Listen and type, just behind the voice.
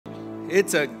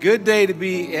It's a good day to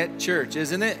be at church,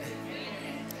 isn't it?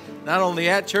 Not only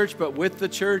at church, but with the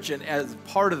church and as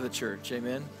part of the church.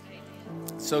 Amen.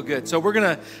 So good. So we're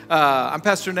going to, I'm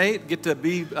Pastor Nate, get to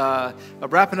be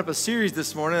wrapping up a series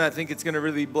this morning. I think it's going to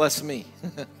really bless me.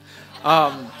 So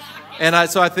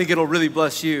I think it'll really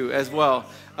bless you as well.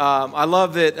 I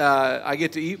love that I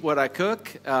get to eat what I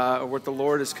cook, or what the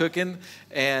Lord is cooking.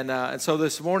 And so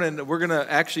this morning, we're going to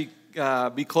actually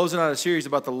be closing out a series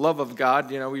about the love of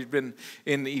God. You know, we've been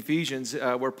in Ephesians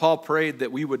where Paul prayed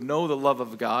that we would know the love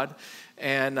of God,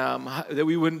 and that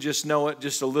we wouldn't just know it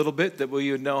just a little bit, that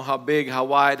we would know how big, how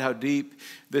wide, how deep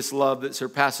this love that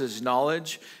surpasses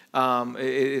knowledge.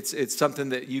 It's something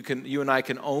that you and I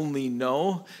can only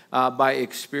know by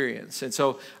experience. And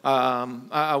so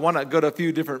I want to go to a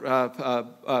few different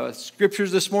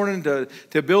scriptures this morning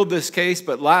to build this case,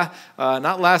 but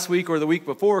not last week or the week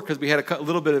before, because we had a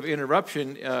little bit of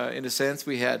interruption in a sense.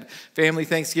 We had family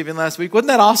Thanksgiving last week. Wasn't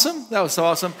that awesome? That was so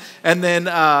awesome. And then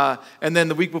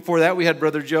the week before that, we had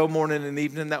Brother Joe morning and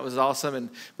evening. That was awesome.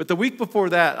 But the week before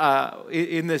that,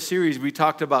 in this series, we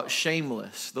talked about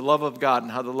Shameless, the love of God,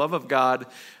 and how the love of God,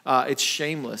 it's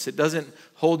shameless. It doesn't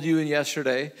hold you in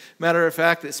yesterday. Matter of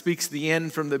fact, it speaks the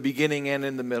end from the beginning and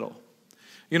in the middle.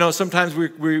 You know, sometimes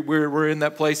we're in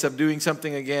that place of doing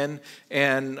something again,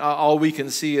 and all we can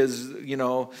see is, you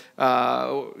know,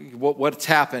 what's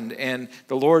happened. And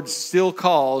the Lord still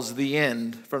calls the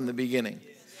end from the beginning.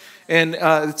 And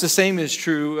it's the same is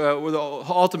true. With the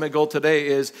ultimate goal today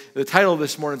is, the title of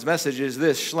this morning's message is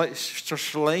this,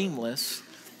 Shameless.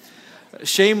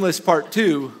 Shameless part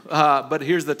 2, but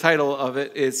here's the title of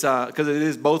it. It's because it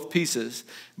is both pieces.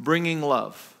 Bringing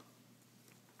love.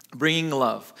 Bringing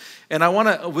love. And I want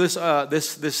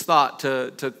this thought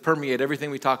to permeate everything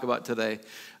we talk about today.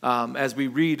 As we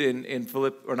read in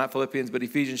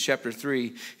Ephesians chapter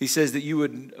 3, he says that you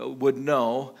would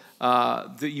know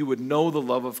that you would know the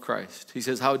love of Christ. He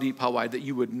says how deep, how wide, that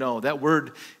you would know. That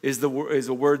word is a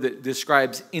word that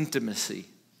describes intimacy.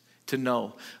 To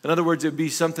know. In other words, it would be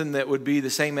something that would be the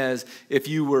same as if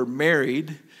you were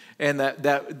married and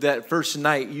that first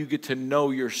night you get to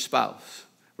know your spouse,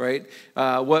 right?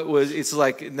 It's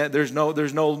like there's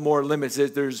no more limits.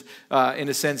 There's in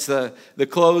a sense the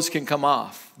clothes can come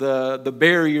off, the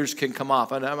barriers can come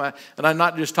off, and I'm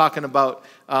not just talking about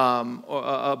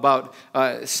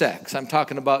sex. I'm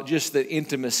talking about just the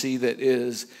intimacy that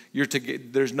is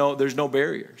there's no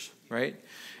barriers, right?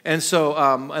 And so,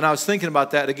 and I was thinking about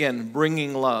that again,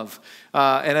 bringing love.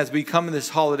 And as we come in this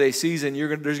holiday season,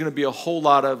 there's going to be a whole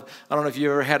lot of, I don't know if you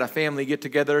ever had a family get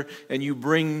together and you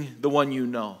bring the one you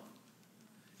know.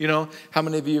 You know, how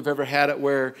many of you have ever had it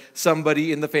where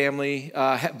somebody in the family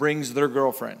brings their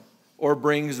girlfriend or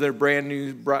brings their brand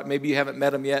new, maybe you haven't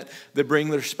met them yet, they bring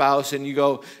their spouse and you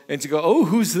go, oh,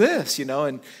 who's this? You know,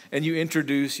 and you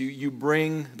introduce, you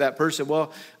bring that person.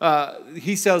 Well,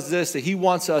 he says this, that he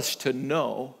wants us to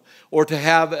know or to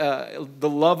have the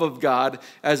love of God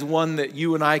as one that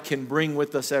you and I can bring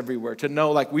with us everywhere. To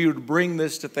know, like, we would bring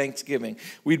this to Thanksgiving.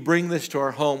 We'd bring this to our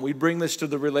home. We'd bring this to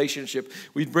the relationship.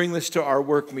 We'd bring this to our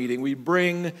work meeting. We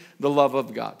bring the love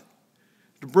of God.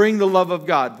 To bring the love of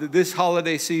God. This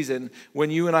holiday season, when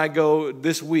you and I go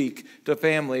this week to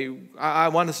family, I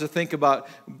want us to think about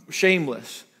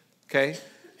Shameless, okay?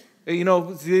 You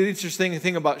know, the interesting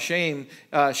thing about shame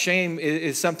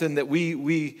is something that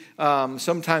we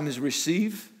sometimes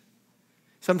receive,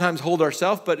 sometimes hold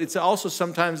ourselves, but it's also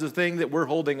sometimes the thing that we're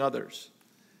holding others.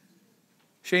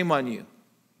 Shame on you.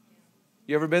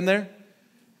 You ever been there?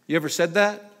 You ever said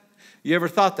that? You ever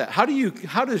thought that?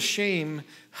 How does shame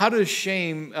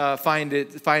find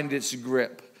its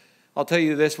grip? I'll tell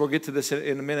you this. We'll get to this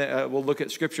in a minute. We'll look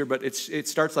at scripture, but it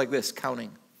starts like this: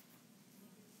 counting.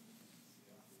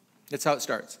 That's how it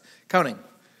starts. Counting.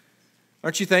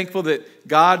 Aren't you thankful that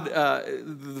God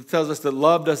tells us that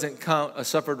love doesn't count a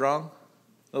suffered wrong?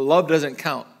 Love doesn't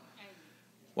count.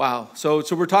 Wow. So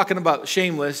we're talking about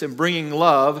shameless and bringing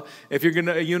love. If you and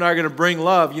I are gonna bring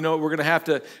love, you know we're gonna have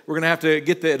to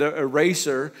get the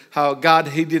eraser. How God,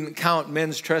 He didn't count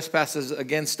men's trespasses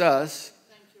against us.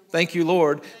 Thank you,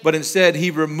 Lord. But instead He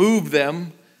removed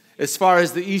them as far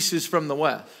as the east is from the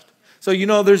west. So you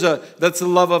know that's the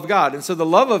love of God. And so the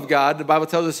love of God, the Bible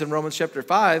tells us in Romans chapter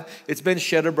 5, it's been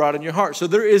shed abroad in your heart. So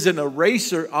there is an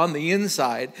eraser on the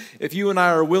inside if you and I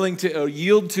are willing to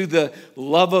yield to the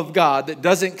love of God that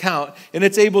doesn't count, and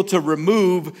it's able to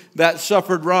remove that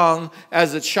suffered wrong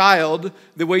as a child,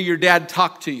 the way your dad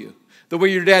talked to you, the way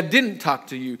your dad didn't talk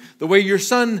to you, the way your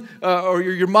son or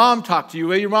your mom talked to you, the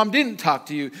way your mom didn't talk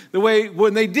to you, the way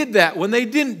when they did that, when they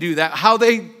didn't do that, how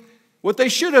they what they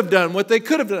should have done, what they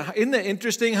could have done. Isn't that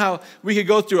interesting how we could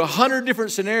go through 100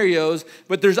 different scenarios,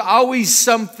 but there's always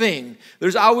something.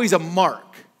 There's always a mark.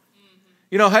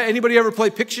 You know, anybody ever play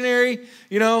Pictionary?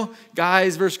 You know,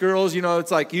 guys versus girls, you know,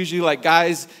 it's like usually like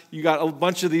guys, you got a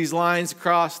bunch of these lines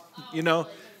across, you know,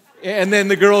 and then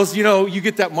the girls, you know, you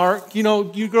get that mark. You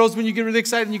know, you girls, when you get really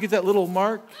excited and you get that little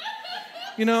mark,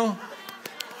 you know,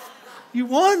 you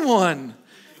won one.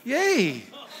 Yay.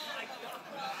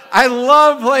 I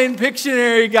love playing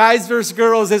Pictionary, guys versus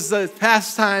girls. It's a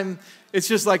pastime. It's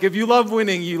just like if you love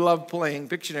winning, you love playing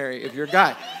Pictionary if you're a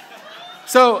guy.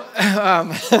 So,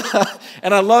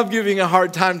 and I love giving a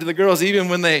hard time to the girls, even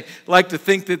when they like to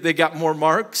think that they got more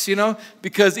marks, you know,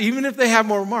 because even if they have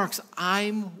more marks,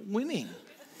 I'm winning.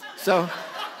 So,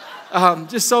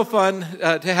 just so fun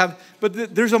to have,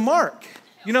 but there's a mark,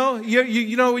 you know,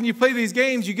 you know, when you play these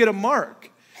games, you get a mark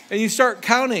and you start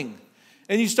counting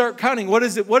What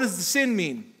is it? What does the sin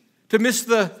mean? To miss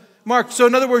the mark. So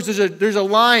in other words, there's a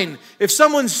line. If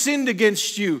someone sinned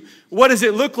against you, what does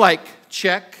it look like?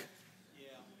 Check.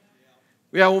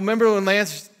 Yeah, well, remember when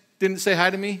Lance didn't say hi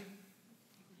to me?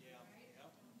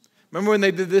 Remember when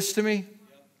they did this to me?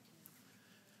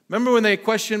 Remember when they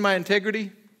questioned my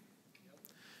integrity?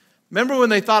 Remember when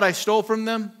they thought I stole from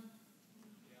them?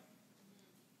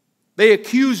 They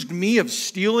accused me of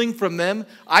stealing from them.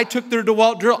 I took their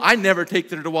DeWalt drill. I never take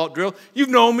their DeWalt drill. You've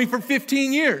known me for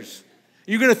 15 years.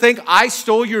 You're going to think I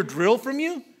stole your drill from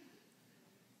you?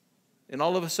 And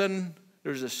all of a sudden,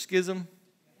 there's a schism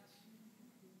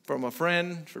from a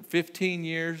friend for 15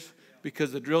 years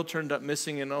because the drill turned up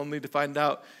missing and only to find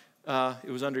out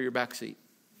it was under your back seat.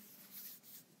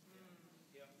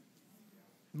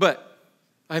 But,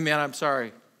 hey man, I'm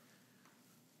sorry.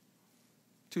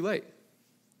 Too late.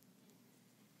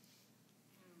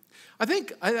 I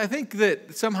think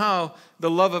that somehow the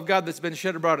love of God that's been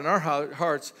shed abroad in our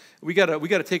hearts, we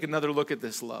gotta take another look at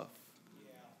this love.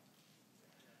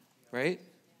 Right?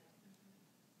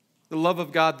 The love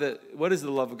of God what is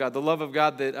the love of God? The love of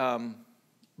God that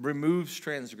removes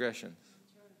transgressions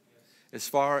as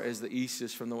far as the east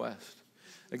is from the west.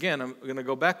 Again, I'm going to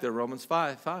go back there, Romans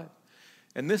 5:5.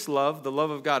 And this love, the love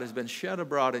of God, has been shed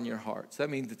abroad in your hearts. That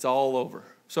means it's all over.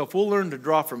 So if we'll learn to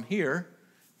draw from here,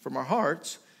 from our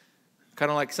hearts, kind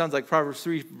of like, sounds like Proverbs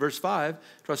 3, verse 5,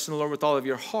 trust in the Lord with all of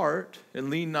your heart and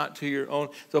lean not to your own.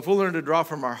 So if we'll learn to draw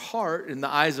from our heart, in the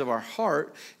eyes of our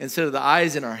heart, instead of the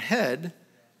eyes in our head,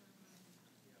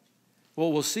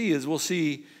 what we'll see is we'll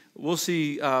see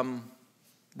love.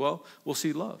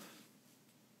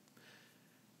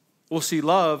 We'll see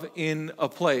love in a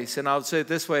place. And I'll say it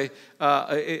this way,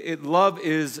 love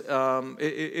is,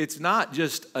 it's not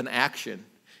just an action.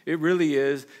 It really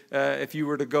is, if you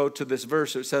were to go to this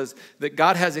verse, it says that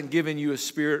God hasn't given you a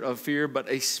spirit of fear, but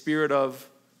a spirit of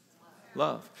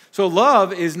love. So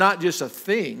love is not just a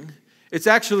thing. It's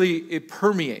actually, it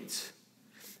permeates.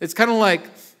 It's kind of like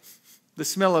the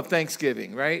smell of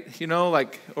Thanksgiving, right? You know,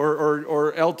 like,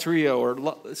 or El Trio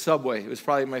or Subway. It was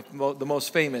probably the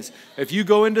most famous. If you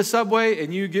go into Subway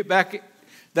and you get back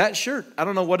that shirt, I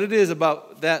don't know what it is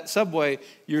about that Subway,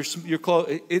 your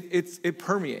clothes, it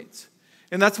permeates.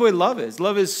 And that's the way love is.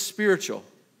 Love is spiritual.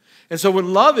 And so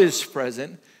when love is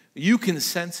present, you can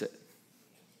sense it.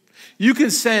 You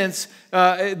can sense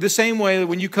the same way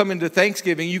when you come into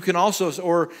Thanksgiving, you can also,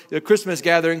 or the Christmas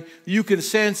gathering, you can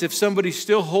sense if somebody's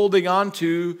still holding on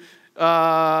to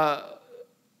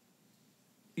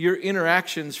your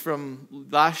interactions from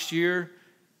last year,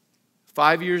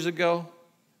 5 years ago,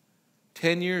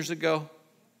 10 years ago.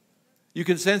 You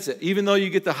can sense it. Even though you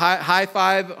get the high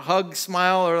five, hug,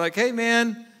 smile, or like, hey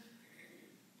man,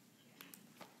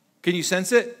 can you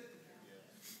sense it?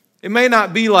 It may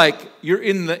not be like you're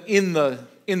in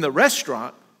the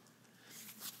restaurant,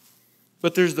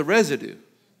 but there's the residue.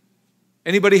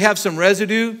 Anybody have some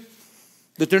residue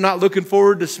that they're not looking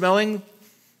forward to smelling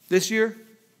this year?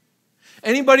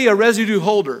 Anybody a residue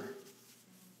holder?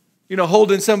 You know,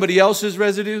 holding somebody else's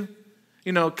residue?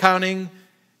 You know, counting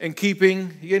and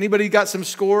keeping. Anybody got some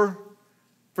score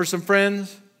for some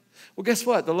friends? Well, guess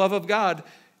what? The love of God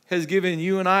has given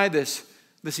you and I this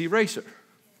eraser.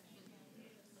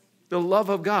 The love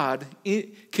of God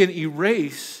can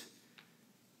erase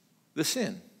the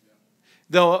sin.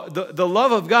 The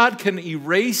love of God can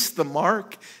erase the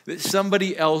mark that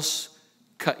somebody else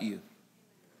cut you.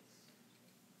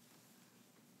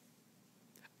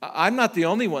 I'm not the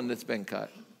only one that's been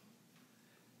cut.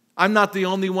 I'm not the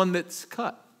only one that's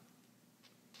cut.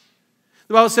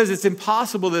 The Bible says it's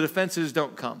impossible that offenses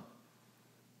don't come.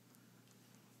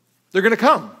 They're going to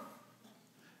come.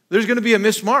 There's going to be a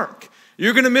missed mark.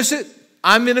 You're going to miss it.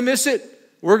 I'm going to miss it.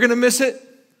 We're going to miss it.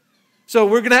 So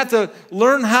we're going to have to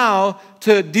learn how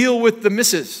to deal with the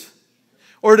misses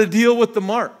or to deal with the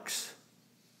marks.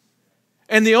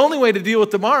 And the only way to deal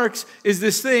with the marks is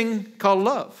this thing called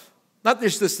love. Not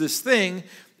just this thing.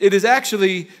 It is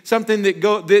actually something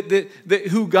that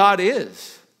who God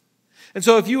is. And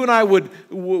so if you and I would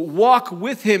walk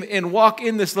with him and walk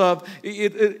in this love,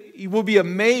 you will be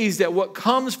amazed at what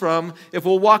comes from, if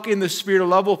we'll walk in the spirit of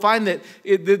love, we'll find that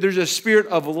there's a spirit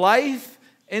of life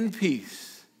and peace.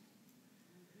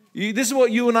 This is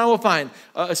what you and I will find,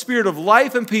 a spirit of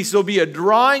life and peace. There'll be a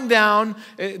drawing down.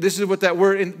 This is what that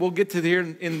word, and we'll get to here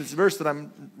in this verse that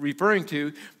I'm referring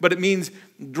to, but it means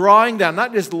drawing down,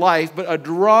 not just life, but a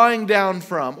drawing down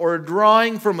from, or a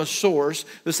drawing from a source,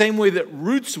 the same way that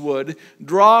roots would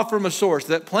draw from a source.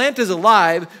 That plant is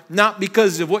alive, not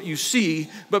because of what you see,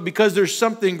 but because there's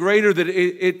something greater that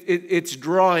it's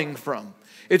drawing from.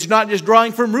 It's not just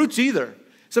drawing from roots either.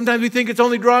 Sometimes we think it's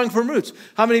only drawing from roots.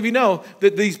 How many of you know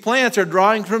that these plants are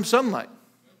drawing from sunlight?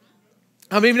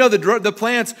 How many of you know the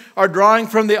plants are drawing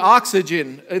from the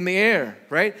oxygen in the air,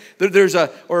 right?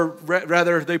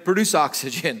 Rather, they produce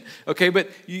oxygen, okay? But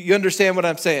you understand what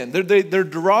I'm saying. They're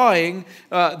drawing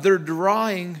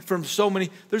from so many.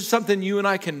 There's something you and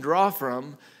I can draw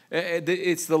from.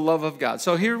 It's the love of God.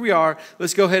 So here we are.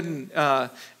 Let's go ahead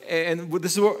and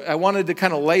this is what I wanted to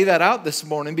kind of lay that out this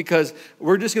morning, because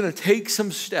we're just going to take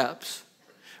some steps.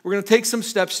 We're going to take some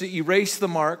steps to erase the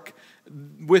mark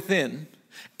within.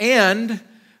 And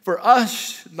for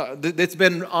us, that's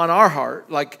been on our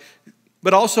heart,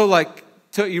 but also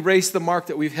to erase the mark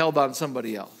that we've held on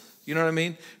somebody else. You know what I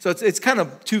mean? So it's kind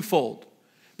of twofold.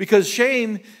 Because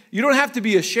shame, you don't have to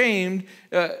be ashamed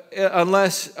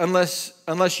unless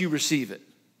you receive it.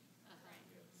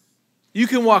 You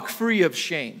can walk free of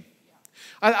shame.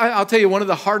 I'll tell you, one of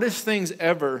the hardest things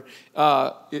ever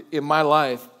in my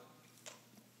life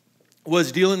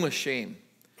was dealing with shame.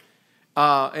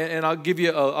 And I'll give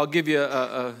you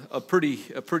a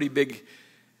pretty big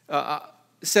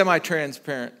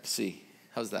semi-transparency.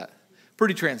 How's that?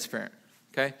 Pretty transparent.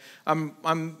 Okay,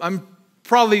 I'm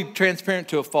probably transparent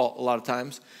to a fault a lot of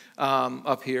times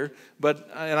up here,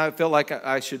 and I feel like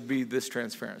I should be this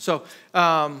transparent. So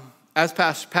as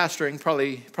pastoring,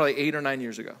 probably 8 or 9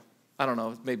 years ago, I don't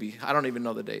know, maybe, I don't even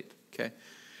know the date. Okay,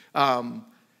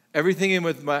 everything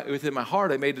within my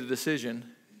heart, I made a decision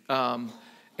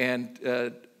and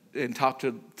talked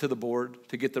to the board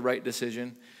to get the right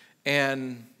decision,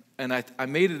 and I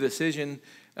made a decision,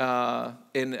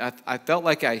 and I felt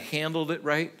like I handled it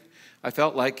right. I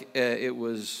felt like it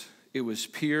was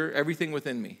pure, everything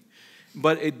within me,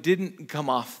 but it didn't come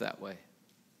off that way.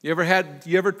 You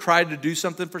ever tried to do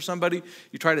something for somebody?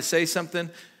 You try to say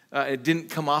something, it didn't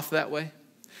come off that way.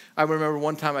 I remember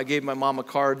one time I gave my mom a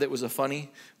card that was a funny,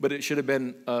 but it should have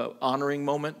been an honoring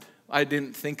moment. I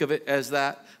didn't think of it as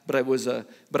that, but I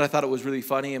thought it was really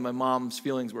funny, and my mom's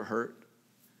feelings were hurt.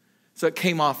 So it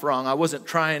came off wrong. I wasn't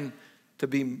trying to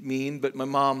be mean, but my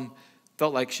mom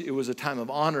felt like it was a time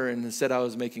of honor, and instead I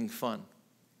was making fun.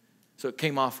 So it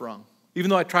came off wrong,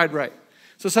 even though I tried right.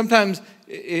 So sometimes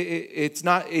it's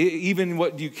not even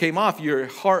what you came off. Your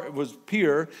heart was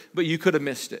pure, but you could have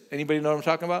missed it. Anybody know what I'm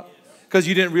talking about? Because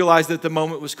you didn't realize that the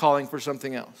moment was calling for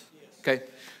something else. Okay,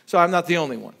 so I'm not the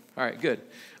only one. All right, good.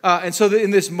 And so in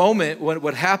this moment,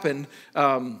 what happened,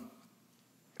 it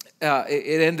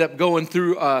ended up going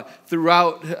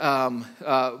throughout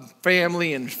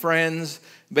family and friends,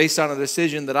 based on a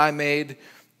decision that I made,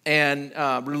 and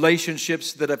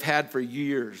relationships that I've had for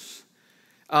years.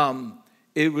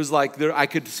 It was like I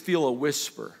could feel a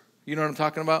whisper. You know what I'm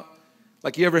talking about?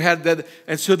 Like, you ever had that?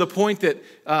 And so the point that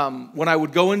when I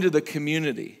would go into the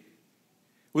community,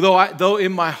 though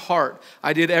in my heart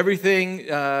I did everything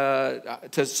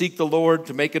to seek the Lord,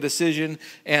 to make a decision,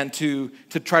 and to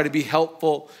try to be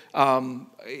helpful on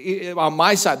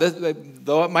my side,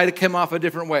 though it might have come off a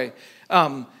different way.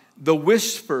 The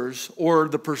whispers or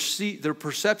the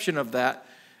perception of that,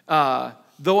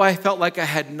 though I felt like I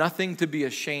had nothing to be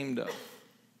ashamed of,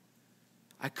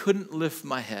 I couldn't lift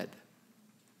my head.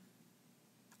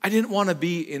 I didn't want to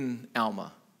be in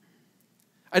Alma.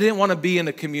 I didn't want to be in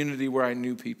a community where I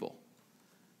knew people.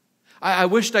 I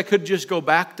wished I could just go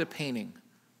back to painting,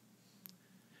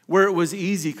 where it was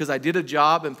easy because I did a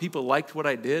job and people liked what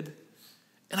I did,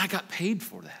 and I got paid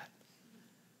for that.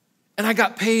 And I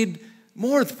got paid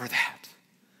more for that.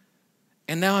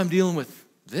 And now I'm dealing with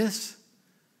this.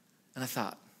 And I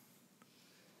thought,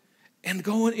 and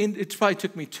going in, it probably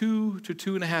took me 2 to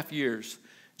 2.5 years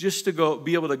just to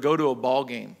be able to go to a ball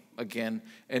game again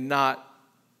and not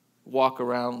walk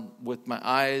around with my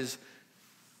eyes.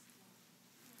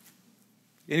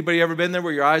 Anybody ever been there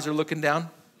where your eyes are looking down?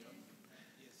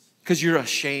 Because you're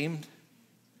ashamed.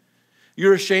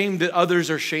 You're ashamed that others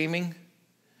are shaming.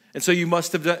 And so you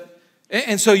must have done,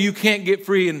 and so you can't get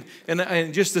free.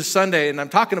 And just this Sunday, and I'm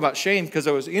talking about shame because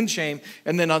I was in shame.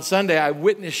 And then on Sunday, I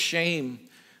witnessed shame.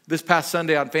 This past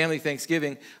Sunday on Family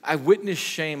Thanksgiving, I witnessed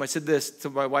shame. I said this to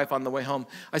my wife on the way home.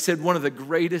 I said, one of the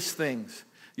greatest things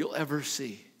you'll ever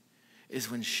see is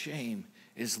when shame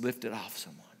is lifted off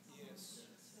someone. Yes.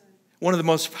 One of the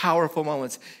most powerful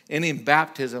moments. And in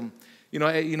baptism, you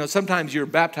know, sometimes you're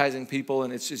baptizing people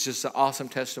and it's just an awesome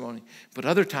testimony. But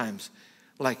other times,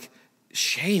 like,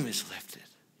 shame is lifted.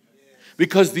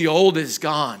 Because the old is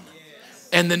gone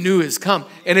and the new has come.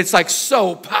 And it's like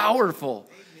so powerful.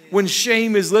 When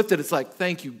shame is lifted, it's like,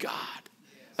 thank you, God.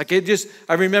 Like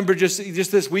I remember just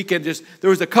this weekend, there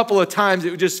was a couple of times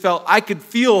it just felt, I could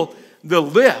feel the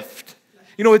lift.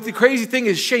 You know, the crazy thing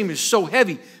is shame is so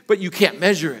heavy, but you can't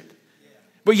measure it.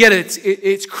 But yet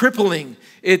it's crippling.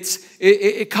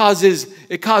 It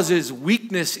causes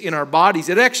weakness in our bodies.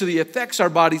 It actually affects our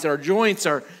bodies, our joints,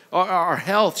 our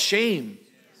health, shame.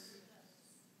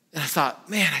 And I thought,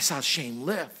 man, I saw shame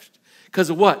lift. Because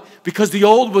of what? Because the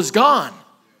old was gone.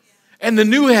 And the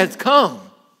new had come.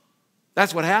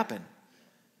 That's what happened.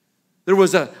 There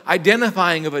was an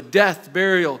identifying of a death,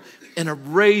 burial, and a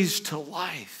raised to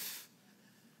life.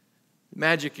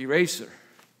 Magic eraser.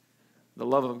 The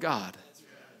love of God.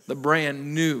 The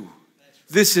brand new.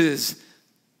 This is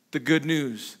the good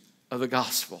news of the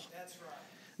gospel.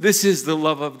 This is the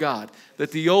love of God.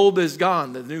 That the old is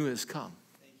gone, the new has come.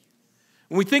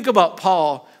 When we think about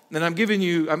Paul, and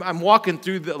I'm walking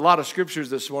through a lot of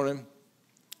scriptures this morning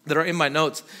that are in my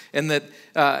notes, and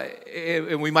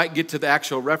and we might get to the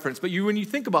actual reference. But when you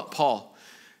think about Paul,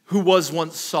 who was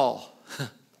once Saul,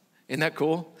 isn't that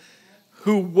cool?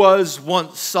 Who was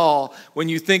once Saul? When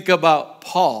you think about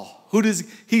Paul,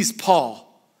 he's Paul.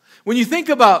 When you think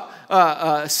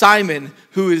about Simon,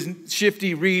 who is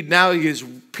Shifty Reed, now he is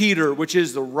Peter, which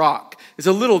is the rock. It's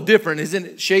a little different, isn't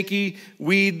it? Shaky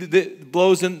weed that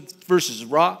blows in versus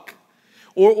rock.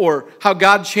 Or how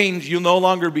God changed, you'll no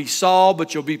longer be Saul,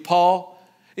 but you'll be Paul.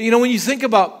 You know, when you think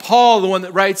about Paul, the one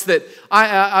that writes that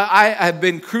I have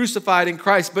been crucified in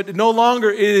Christ, but no longer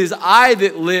it is I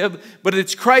that live, but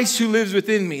it's Christ who lives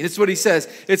within me. That's what he says.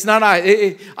 It's not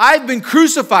I. I've been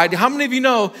crucified. How many of you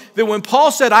know that when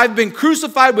Paul said, I've been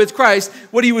crucified with Christ,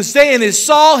 what he was saying is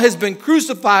Saul has been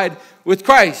crucified with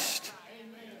Christ.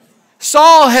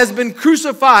 Saul has been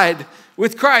crucified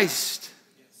with Christ.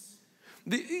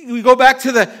 We go back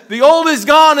to the old is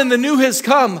gone and the new has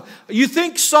come. You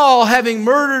think Saul, having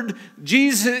murdered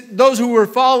Jesus, those who were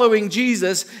following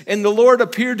Jesus, and the Lord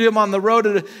appeared to him on the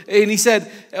road, and he said,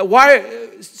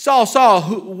 Saul,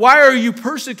 why are you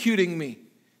persecuting me?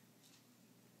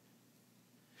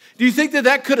 Do you think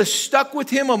that could have stuck with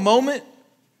him a moment?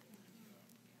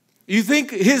 You think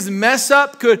his mess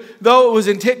up could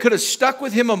have stuck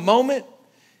with him a moment?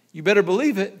 You better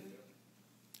believe it.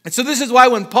 And so this is why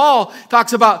when Paul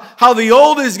talks about how the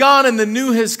old is gone and the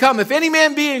new has come, if any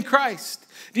man be in Christ,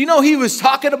 do you know he was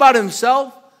talking about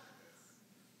himself?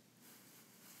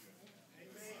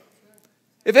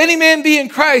 If any man be in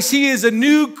Christ, he is a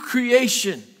new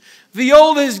creation. The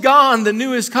old is gone, the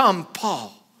new has come.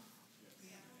 Paul.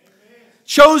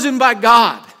 Chosen by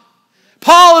God.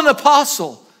 Paul, an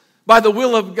apostle by the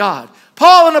will of God.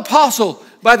 Paul, an apostle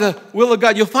by the will of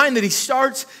God. You'll find that he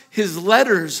starts his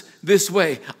letters this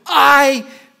way. I,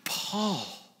 Paul.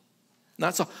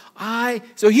 Not so.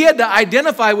 So he had to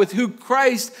identify with who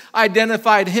Christ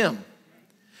identified him.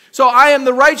 So I am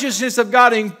the righteousness of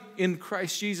God in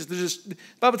Christ Jesus. The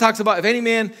Bible talks about if any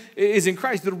man is in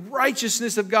Christ, the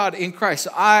righteousness of God in Christ.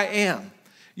 So I am.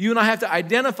 You and I have to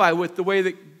identify with the way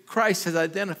that Christ has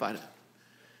identified it.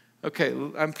 Okay,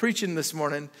 I'm preaching this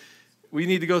morning. We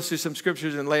need to go through some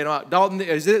scriptures and lay them out. Dalton,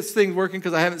 is this thing working?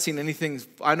 Because I haven't seen anything.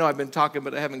 I know I've been talking,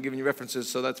 but I haven't given you references,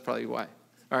 so that's probably why.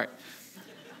 All right.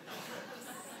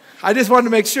 I just wanted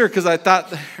to make sure because I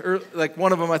thought, like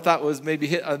one of them I thought was maybe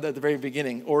hit at the very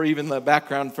beginning or even the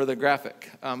background for the graphic.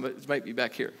 But it might be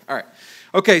back here. All right.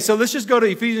 Okay, so let's just go to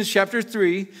Ephesians chapter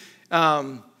 3.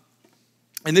 And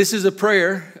this is a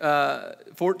prayer,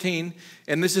 14.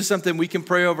 And this is something we can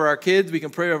pray over our kids. We can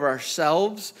pray over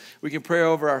ourselves. We can pray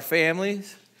over our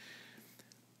families.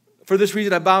 For this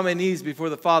reason, I bow my knees before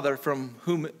the Father, from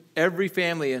whom every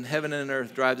family in heaven and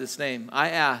earth derives its name. I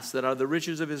ask that out of the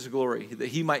riches of his glory, that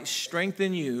he might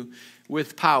strengthen you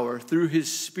with power through his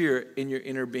Spirit in your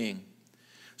inner being.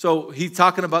 So he's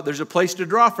talking about there's a place to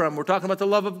draw from. We're talking about the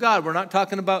love of God. We're not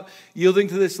talking about yielding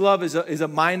to this love is a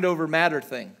mind over matter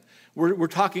thing. We're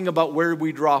talking about where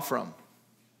we draw from.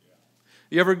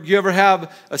 You ever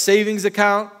have a savings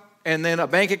account and then a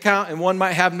bank account, and one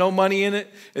might have no money in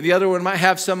it, and the other one might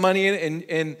have some money in it,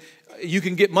 and you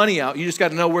can get money out. You just got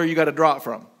to know where you got to draw it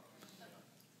from.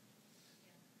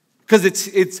 Because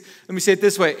it's let me say it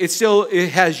this way, it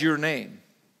has your name.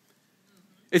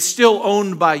 It's still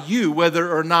owned by you,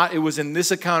 whether or not it was in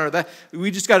this account or that.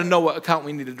 We just got to know what account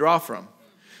we need to draw from.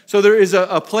 So there is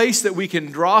a place that we can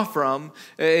draw from,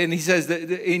 and he says that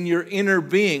in your inner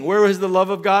being. Where has the love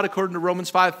of God, according to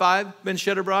Romans 5:5, been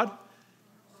shed abroad?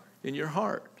 In your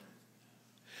heart.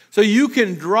 So you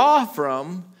can draw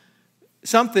from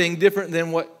something different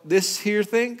than what this here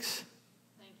thinks,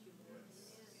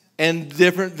 and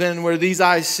different than where these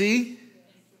eyes see,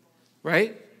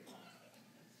 right?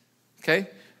 Okay.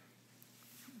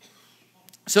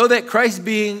 So that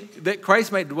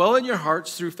Christ might dwell in your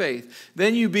hearts through faith.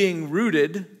 Then you being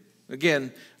rooted,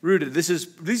 again, rooted.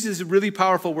 These is really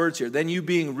powerful words here. Then you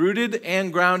being rooted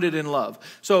and grounded in love.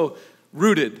 So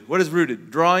rooted, what is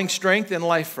rooted? Drawing strength and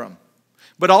life from.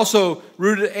 But also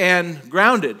rooted and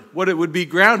grounded. What it would be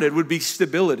grounded would be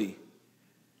stability.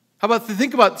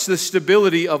 Think about the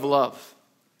stability of love.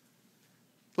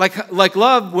 Like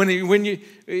love, when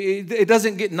it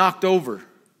doesn't get knocked over.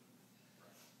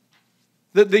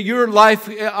 That your life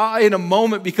in a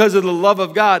moment, because of the love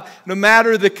of God, no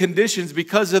matter the conditions,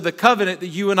 because of the covenant that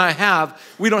you and I have,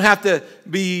 we don't have to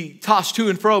be tossed to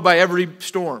and fro by every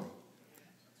storm.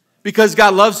 Because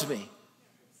God loves me.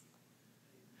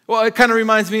 Well, it kind of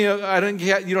reminds me of,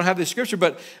 you don't have this scripture,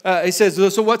 but it says,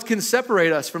 so what can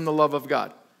separate us from the love of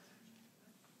God?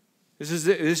 This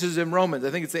is in Romans.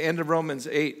 I think it's the end of Romans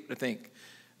 8, I think.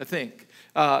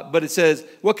 But it says,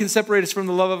 what can separate us from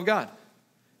the love of God?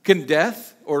 Can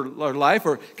death or life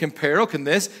or can peril, can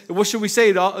this? What should we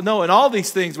say? No, in all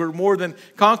these things we're more than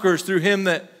conquerors through him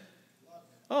that,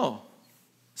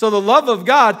 So the love of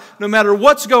God, no matter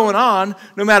what's going on,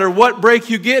 no matter what break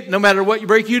you get, no matter what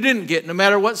break you didn't get, no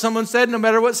matter what someone said, no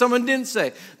matter what someone didn't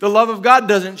say, the love of God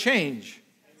doesn't change.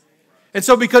 And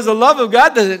so because the love of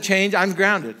God doesn't change, I'm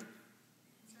grounded.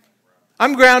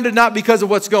 I'm grounded not because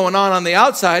of what's going on the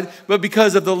outside, but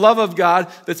because of the love of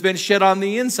God that's been shed on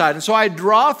the inside. And so I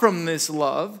draw from this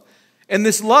love, and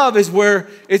this love is where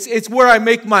it's where I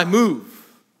make my move.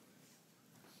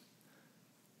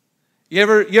 You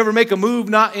ever make a move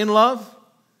not in love?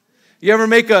 You ever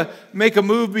make a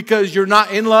move because you're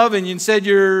not in love and you said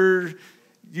you'd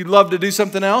love to do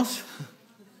something else?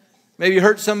 Maybe you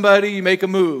hurt somebody, you make a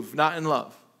move, not in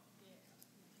love.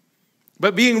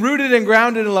 But being rooted and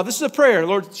grounded in love. This is a prayer.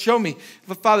 Lord, show me.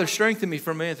 Father, strengthen me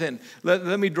from within.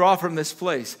 Let me draw from this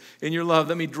place in your love.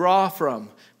 Let me draw from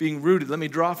being rooted. Let me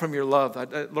draw from your love.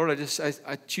 Lord,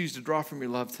 I choose to draw from your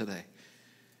love today.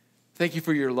 Thank you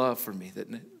for your love for me.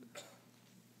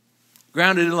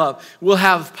 Grounded in love. We'll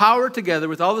have power together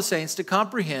with all the saints to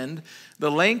comprehend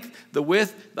the length, the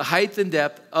width, the height, and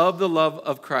depth of the love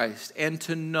of Christ, and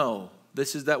to know.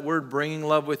 This is that word, bringing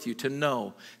love with you, to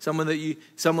know.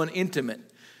 Someone intimate.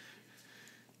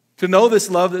 To know this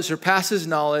love that surpasses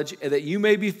knowledge, and that you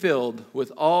may be filled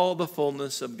with all the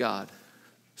fullness of God.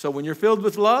 So when you're filled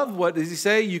with love, what does he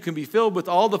say? You can be filled with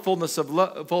all the fullness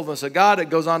of God. It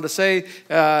goes on to say,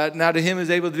 now to him is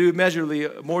able to do immeasurably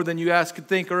more than you ask, could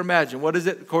think, or imagine. What is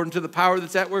it? According to the power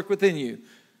that's at work within you.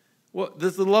 Well,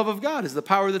 the love of God is the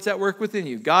power that's at work within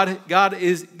you. God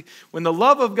is, when the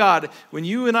love of God, when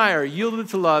you and I are yielded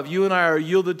to love, you and I are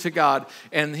yielded to God,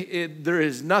 and there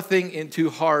is nothing too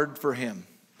hard for him.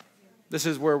 This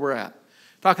is where we're at.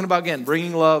 Talking about, again,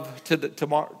 bringing love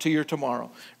to your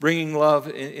tomorrow. Bringing love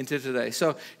into today.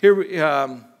 So here we...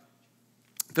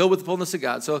 filled with the fullness of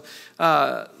God. So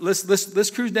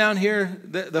let's cruise down here.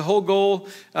 The whole goal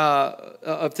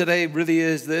of today really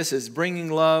is bringing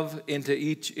love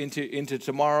into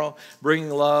tomorrow, bringing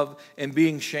love and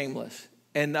being shameless.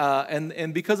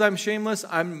 And because I'm shameless,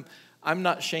 I'm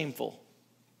not shameful.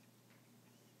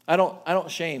 I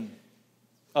don't shame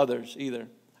others either.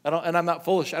 And I'm not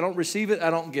foolish. I don't receive it. I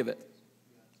don't give it.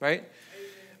 Right?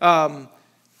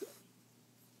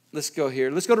 Let's go here.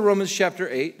 Let's go to Romans chapter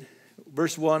 8.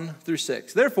 Verse 1 through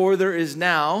 6. Therefore, there is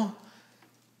now,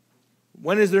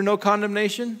 when is there no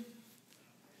condemnation?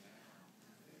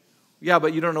 Yeah,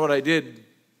 but you don't know what I did.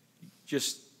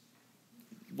 Just,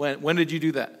 when did you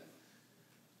do that?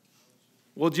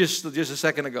 Well, just a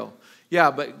second ago. Yeah,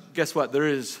 but guess what? There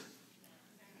is.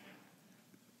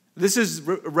 This is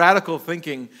radical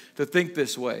thinking to think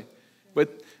this way.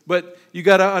 But you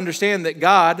got to understand that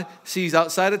God sees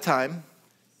outside of time.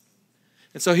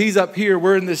 And so he's up here.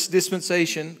 We're in this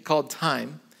dispensation called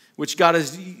time, which God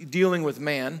is dealing with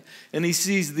man. And he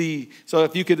sees so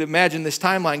if you could imagine this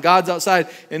timeline, God's outside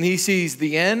and he sees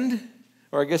the end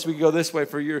Or I guess we could go this way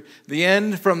for the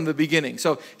end from the beginning.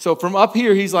 So from up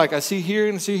here, he's like, I see here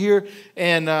and I see here,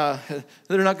 and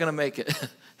they're not going to make it.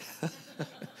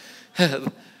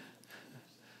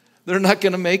 They're not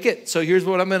going to make it. So here's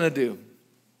what I'm going to do.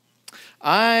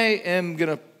 I am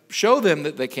going to show them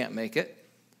that they can't make it.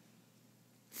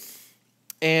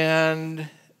 And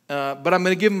but I'm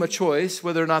going to give them a choice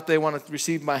whether or not they want to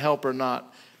receive my help or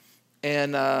not.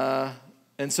 And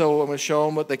so I'm going to show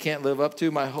them what they can't live up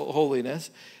to, my holiness.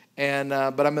 But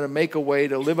I'm going to make a way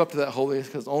to live up to that holiness,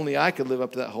 because only I could live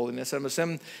up to that holiness. I'm going to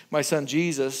send my son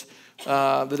Jesus,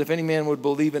 that if any man would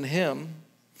believe in him,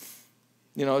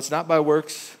 it's not by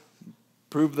works,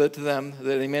 prove that to them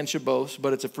that any man should boast,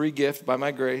 but it's a free gift by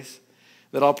my grace,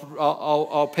 that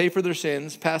I'll pay for their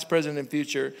sins, past, present, and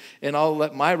future, and I'll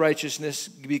let my righteousness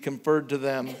be conferred to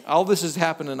them. All this is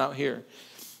happening out here.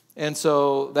 And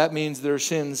so that means their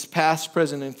sins past,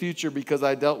 present, and future, because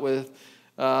I dealt with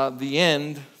the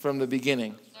end from the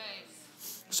beginning.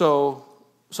 Nice. So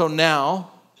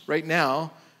now, right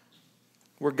now,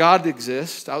 where God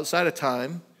exists outside of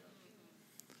time,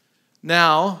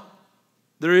 now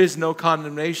there is no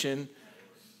condemnation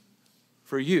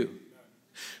for you.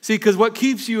 See, because what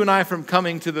keeps you and I from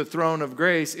coming to the throne of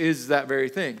grace is that very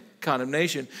thing.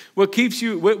 Condemnation. What keeps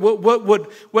you,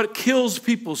 what kills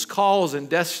people's calls and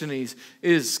destinies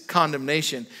is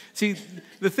condemnation. See,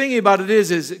 the thing about it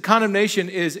is condemnation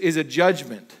is a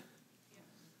judgment.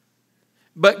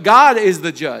 But God is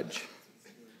the judge.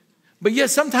 But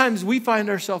yet sometimes we find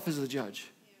ourselves as the judge.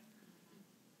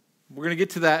 We're going to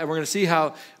get to that, and we're going to see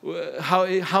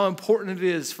how important it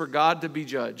is for God to be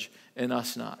judge and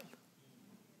us not.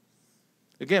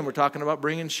 Again, we're talking about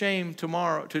bringing shame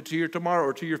tomorrow to your tomorrow,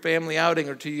 or to your family outing,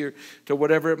 or to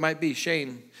whatever it might be.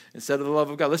 Shame instead of the love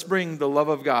of God. Let's bring the love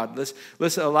of God.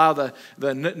 Let's allow the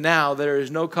now there is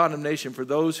no condemnation for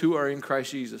those who are in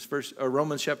Christ Jesus.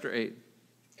 Romans chapter 8.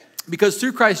 Because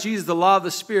through Christ Jesus, the law of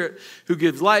the Spirit who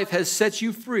gives life has set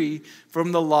you free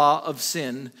from the law of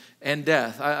sin and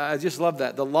death. I just love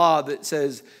that. The law that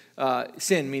says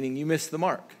sin, meaning you miss the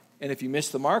mark. And if you miss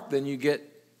the mark, then you get...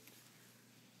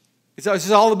 It's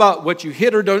just all about what you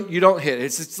hit or you don't hit.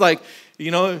 It's like,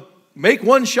 make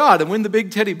one shot and win the big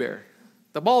teddy bear.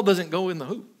 The ball doesn't go in the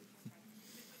hoop.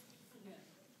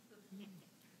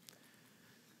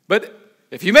 But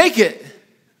if you make it,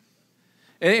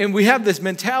 and we have this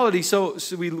mentality, so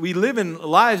we live in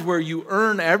lives where you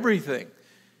earn everything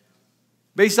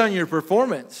based on your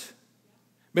performance,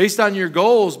 based on your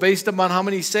goals, based upon how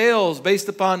many sales, based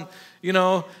upon,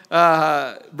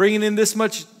 bringing in this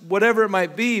much, whatever it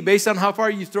might be, based on how far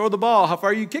you throw the ball, how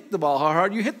far you kick the ball, how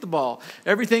hard you hit the ball.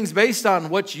 Everything's based on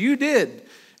what you did,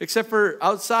 except for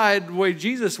outside the way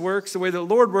Jesus works, the way the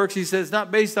Lord works. He says, it's not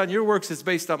based on your works, it's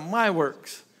based on my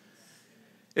works.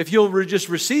 If you'll just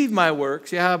receive my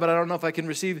works, yeah, but I don't know if I can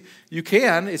receive. You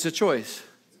can. It's a choice.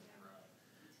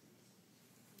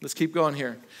 Let's keep going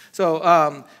here.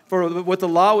 So, for what the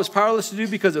law was powerless to do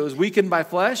because it was weakened by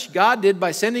flesh, God did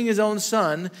by sending his own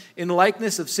Son in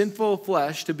likeness of sinful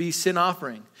flesh to be sin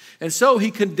offering. And so he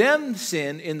condemned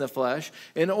sin in the flesh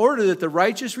in order that the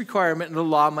righteous requirement of the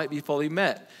law might be fully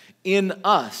met in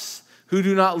us, who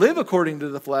do not live according to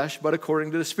the flesh, but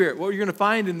according to the Spirit. What you're going to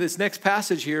find in this next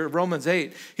passage here, Romans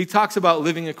 8, he talks about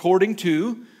living according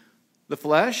to the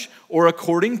flesh or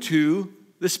according to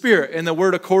the Spirit. And the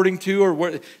word according to,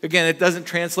 or again, it doesn't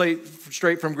translate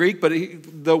straight from Greek, but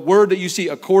the word that you see,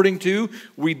 according to,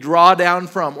 we draw down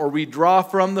from, or we draw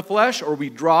from the flesh, or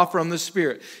we draw from the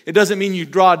Spirit. It doesn't mean you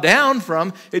draw down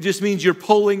from, it just means you're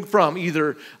pulling from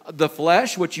either the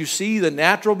flesh, what you see, the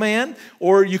natural man,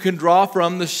 or you can draw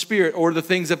from the Spirit or the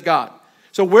things of God.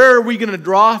 So where are we going to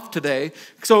draw today?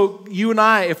 So you and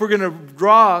I, if we're going to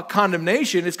draw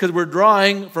condemnation, it's because we're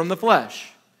drawing from the flesh.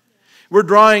 We're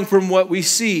drawing from what we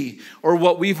see or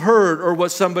what we've heard or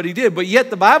what somebody did. But yet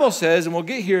the Bible says, and we'll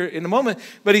get here in a moment,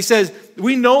 but he says,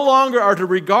 we no longer are to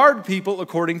regard people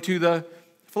according to the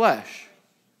flesh.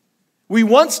 We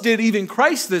once did even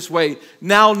Christ this way,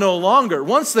 now no longer.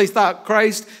 Once they thought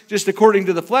Christ, just according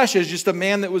to the flesh, as just a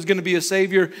man that was going to be a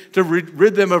savior to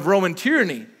rid them of Roman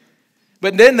tyranny.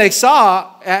 But then they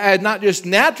saw, not just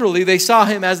naturally, they saw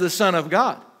him as the Son of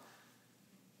God.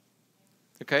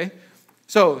 Okay?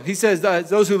 So he says,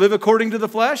 those who live according to the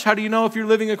flesh, how do you know if you're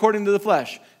living according to the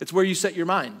flesh? It's where you set your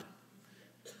mind.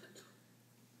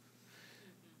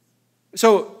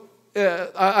 So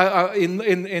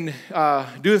in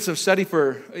doing some study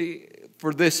for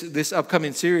this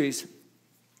upcoming series,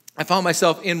 I found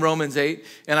myself in Romans 8,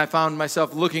 and I found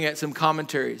myself looking at some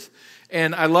commentaries.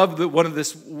 And I love one of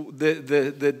this,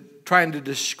 the trying to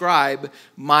describe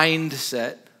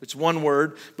mindset, It's one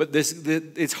word, but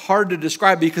it's hard to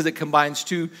describe because it combines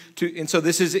two. And so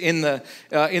this is in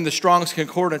the Strong's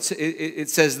Concordance. It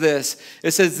says this.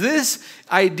 It says this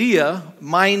idea,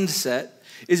 mindset,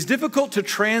 is difficult to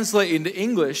translate into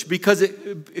English because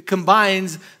it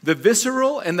combines the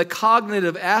visceral and the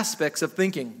cognitive aspects of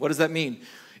thinking. What does that mean?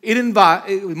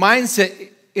 Mindset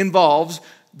involves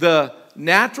the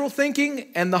natural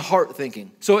thinking and the heart thinking.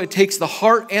 So it takes the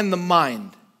heart and the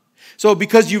mind. So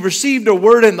because you've received a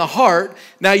word in the heart,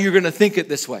 now you're going to think it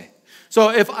this way.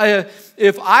 So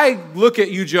if I look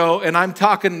at you, Joe, and I'm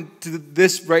talking to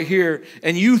this right here,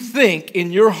 and you think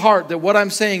in your heart that what I'm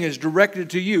saying is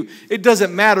directed to you, it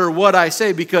doesn't matter what I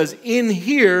say, because in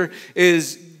here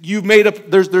is you've made up,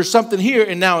 there's something here,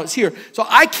 and now it's here. So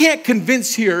I can't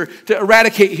convince here to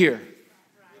eradicate here.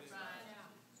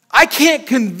 I can't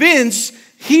convince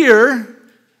here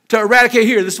to eradicate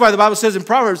here. This is why the Bible says in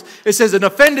Proverbs, it says an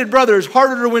offended brother is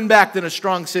harder to win back than a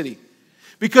strong city.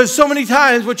 Because so many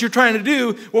times what we're trying to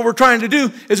do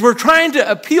is we're trying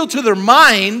to appeal to their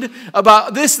mind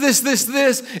about this,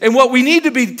 and what we need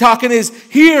to be talking is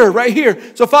here, right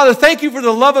here. So Father, thank you for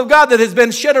the love of God that has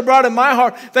been shed abroad in my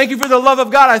heart. Thank you for the love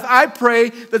of God. I pray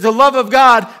that the love of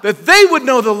God, that they would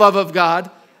know the love of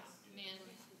God.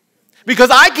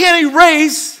 Because I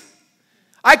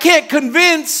can't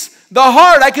convince the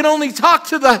heart. I can only talk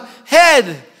to the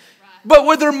head. But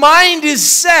where their mind is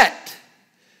set,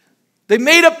 they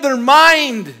made up their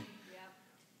mind.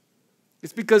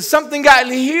 It's because something got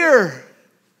in here.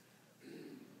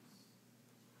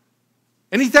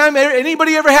 Anytime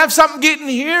anybody ever have something get in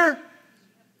here,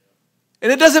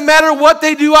 and it doesn't matter what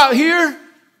they do out here,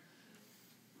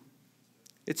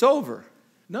 it's over.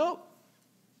 No.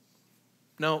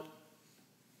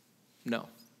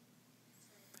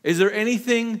 Is there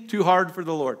anything too hard for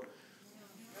the Lord?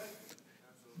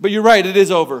 But you're right, it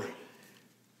is over.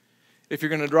 If you're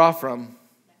going to draw from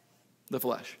the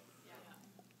flesh.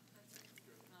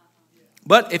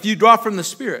 But if you draw from the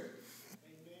Spirit.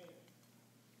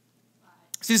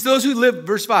 See, it's those who live,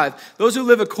 verse 5, those who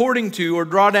live according to or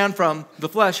draw down from the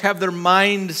flesh have their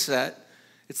mind set.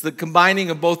 It's the combining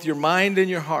of both your mind and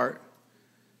your heart.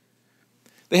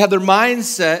 They have their mind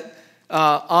set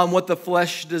on what the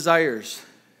flesh desires.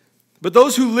 But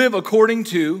those who live according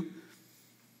to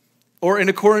or in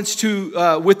accordance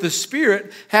to with the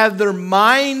Spirit have their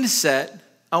mind set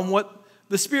on what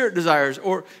the Spirit desires.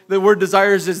 Or the word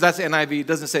desires that's NIV. It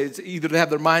doesn't say it's either to have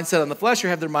their mind set on the flesh or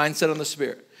have their mind set on the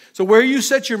Spirit. So where you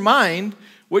set your mind,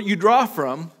 what you draw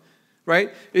from,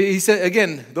 right? He said,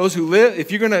 again, those who live,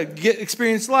 if you're going to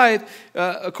experience life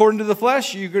according to the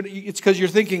flesh, it's because you're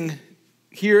thinking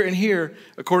here and here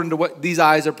according to what these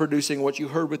eyes are producing, what you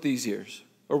heard with these ears.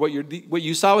 Or what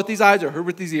you saw with these eyes or heard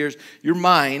with these ears, your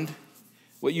mind,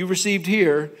 what you received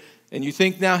here, and you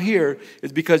think now here,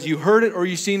 is because you heard it or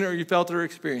you seen it or you felt it or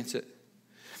experienced it.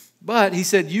 But he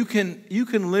said you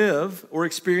can live or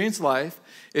experience life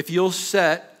if you'll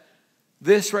set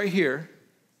this right here.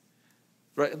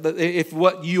 Right? If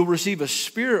what you'll receive a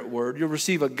Spirit word, you'll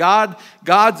receive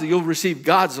you'll receive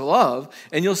God's love,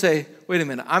 and you'll say, wait a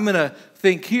minute, I'm going to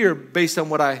think here based on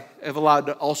what I have allowed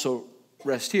to also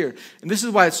rest here. And this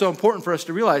is why it's so important for us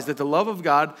to realize that the love of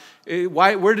God,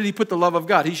 where did he put the love of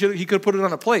God? He could have put it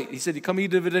on a plate. He said, you come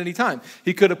eat of it any time.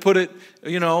 He could have put it,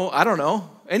 I don't know,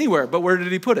 anywhere. But where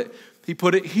did he put it? He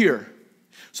put it here.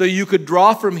 So you could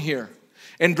draw from here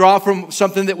and draw from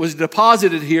something that was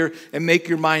deposited here and make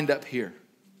your mind up here.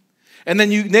 And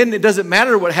then it doesn't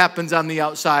matter what happens on the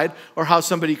outside or how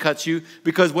somebody cuts you,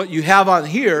 because what you have on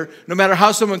here, no matter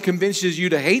how someone convinces you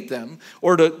to hate them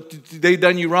or they've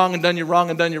done you wrong and done you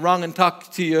wrong and done you wrong and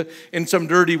talk to you in some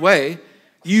dirty way,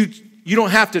 you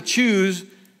don't have to choose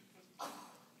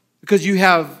because you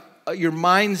have your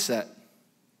mindset.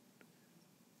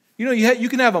 You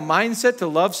can have a mindset to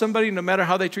love somebody no matter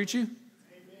how they treat you.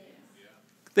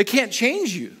 They can't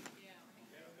change you.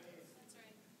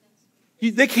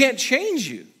 They can't change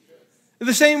you. In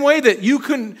the same way that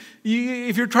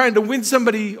if you're trying to win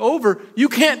somebody over, you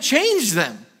can't change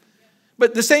them.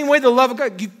 But the same way the love of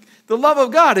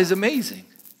God is amazing.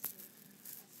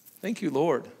 Thank you,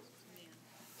 Lord.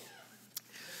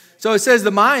 So it says the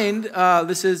mind,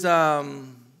 this is verse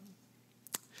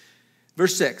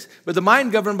 6. But the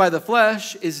mind governed by the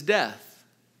flesh is death.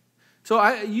 So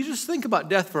you just think about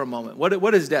death for a moment.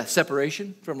 What is death?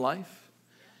 Separation from life?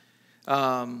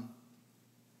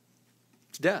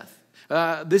 It's death.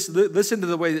 Listen to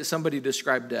the way that somebody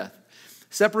described death.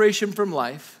 Separation from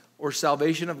life or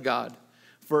salvation of God,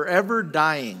 forever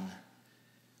dying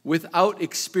without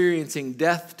experiencing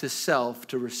death to self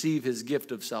to receive his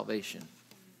gift of salvation.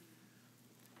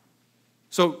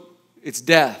 So it's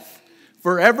death.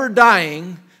 forever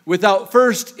dying without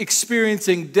first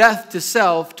experiencing death to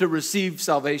self to receive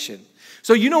salvation.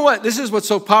 So you know what? This is what's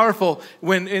so powerful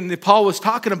when Paul was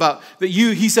talking about that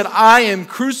he said, I am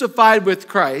crucified with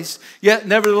Christ, yet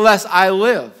nevertheless I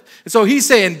live. And so he's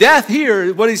saying death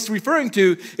here, what he's referring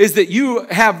to is that you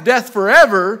have death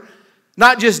forever,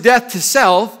 not just death to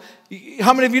self.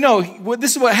 How many of you know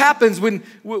this is what happens when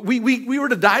we were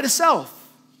to die to self?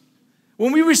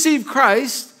 When we receive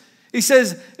Christ, he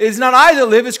says, it's not I that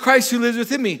live, it's Christ who lives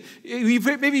within me.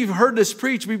 Maybe you've heard this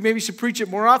preached. We maybe should preach it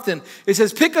more often. It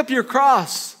says, pick up your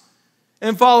cross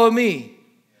and follow me.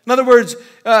 In other words,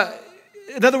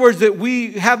 that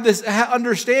we have this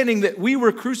understanding that we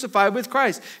were crucified with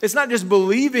Christ. It's not just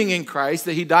believing in Christ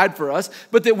that he died for us,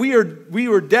 but that we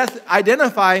were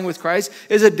identifying with Christ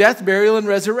as a death, burial, and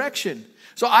resurrection.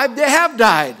 So I have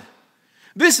died.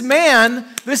 This man,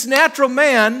 this natural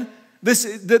man,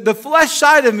 the flesh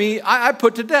side of me, I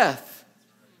put to death.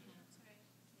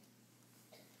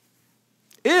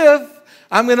 If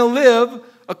I'm going to live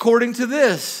according to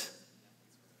this.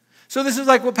 So this is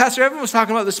like what Pastor Evan was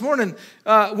talking about this morning.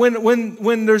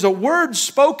 When there's a word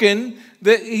spoken,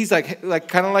 that he's like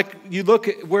kind of like you look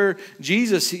at where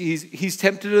Jesus, he's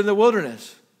tempted in the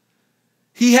wilderness.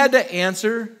 He had to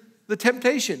answer the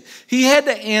temptation. He had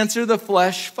to answer the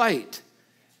flesh fight.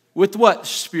 With what?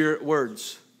 Spirit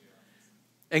words.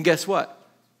 And guess what?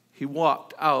 He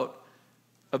walked out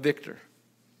a victor.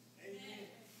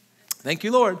 Thank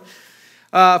you, Lord.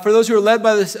 For those who are led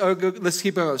by this, let's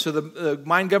keep on. So the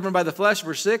mind governed by the flesh,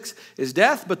 verse 6, is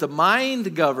death, but the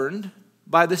mind governed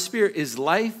by the Spirit is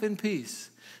life and peace.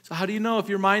 So how do you know if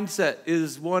your mindset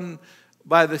is one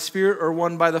by the Spirit or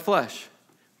one by the flesh?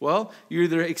 Well, you're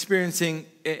either experiencing,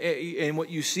 and what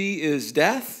you see is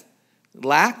death,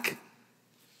 lack,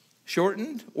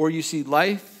 shortened, or you see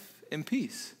life and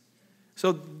peace.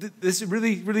 So this is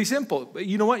really, really simple. But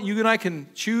you know what? You and I can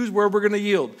choose where we're going to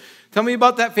yield. Tell me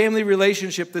about that family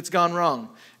relationship that's gone wrong.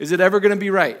 Is it ever going to be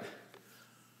right?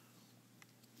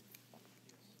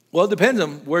 Well, it depends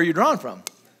on where you're drawn from.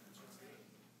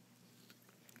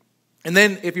 And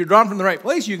then if you're drawn from the right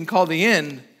place, you can call the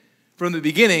end from the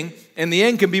beginning, and the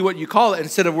end can be what you call it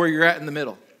instead of where you're at in the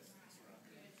middle.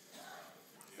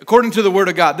 According to the Word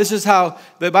of God, this is how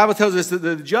the Bible tells us that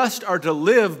the just are to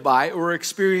live by or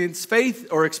experience faith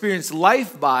or experience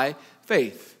life by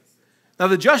faith. Now,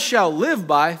 the just shall live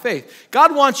by faith.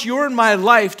 God wants your and my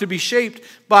life to be shaped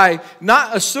by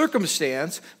not a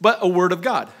circumstance, but a word of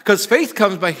God. Because faith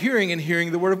comes by hearing and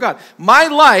hearing the word of God. My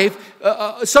life,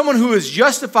 someone who is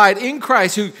justified in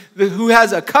Christ, who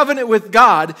has a covenant with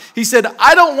God, he said,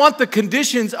 I don't want the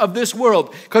conditions of this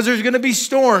world. Because there's going to be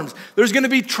storms. There's going to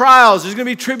be trials. There's going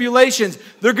to be tribulations.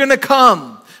 They're going to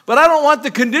come. But I don't want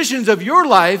the conditions of your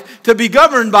life to be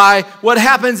governed by what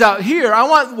happens out here. I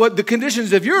want the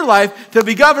conditions of your life to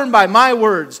be governed by my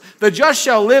words. The just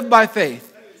shall live by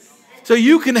faith. So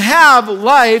you can have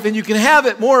life and you can have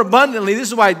it more abundantly. This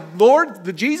is why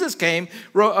Jesus came,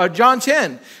 John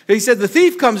 10. He said, the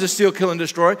thief comes to steal, kill, and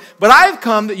destroy. But I've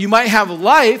come that you might have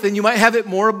life and you might have it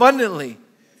more abundantly.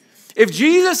 If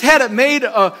Jesus hadn't made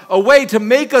a way to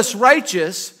make us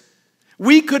righteous,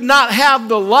 we could not have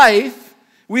the life.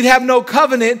 We'd have no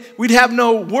covenant. We'd have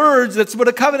no words. That's what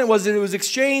a covenant was. It was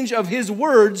exchange of his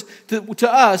words to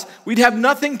us. We'd have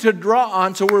nothing to draw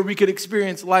on so where we could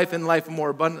experience life and life more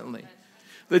abundantly.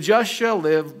 The just shall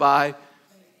live by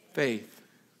faith.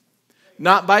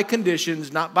 Not by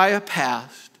conditions, not by a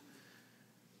past,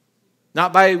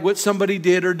 not by what somebody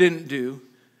did or didn't do.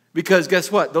 Because guess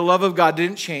what? The love of God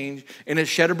didn't change, and it's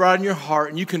shed abroad in your heart,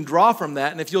 and you can draw from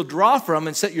that. And if you'll draw from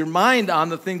and set your mind on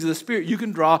the things of the Spirit, you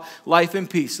can draw life and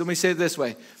peace. Let me say it this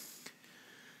way.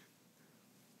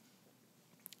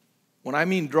 When I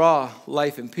mean draw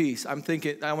life and peace, I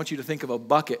want you to think of a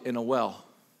bucket in a well.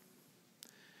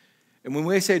 And when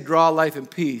we say draw life and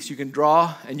peace, you can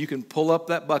draw and you can pull up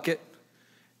that bucket,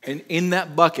 and in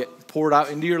that bucket, pour it out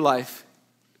into your life,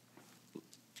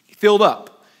 filled up,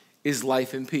 is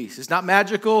life and peace. It's not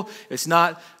magical. It's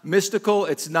not mystical.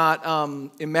 It's not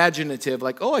imaginative.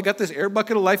 Like, oh, I got this air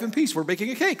bucket of life and peace. We're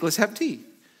baking a cake. Let's have tea.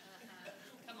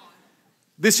 Come on.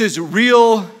 This is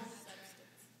real,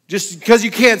 just because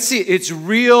you can't see it, it's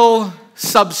real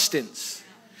substance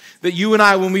that you and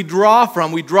I, when we draw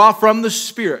from the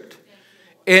Spirit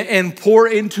and pour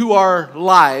into our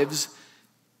lives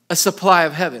a supply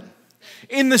of heaven.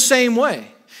 In the same way,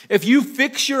 if you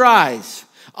fix your eyes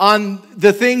on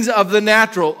the things of the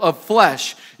natural, of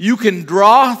flesh, you can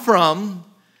draw from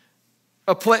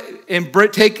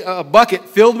and take a bucket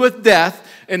filled with death.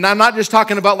 And I'm not just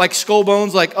talking about like skull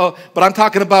bones, but I'm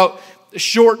talking about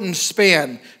shortened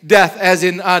span. Death as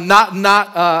in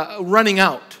not running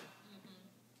out.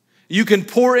 You can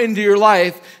pour into your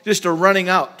life just a running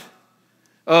out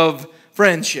of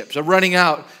friendships, a running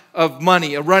out of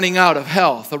money, a running out of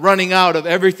health, a running out of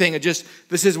everything.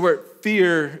 This is where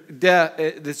fear, death,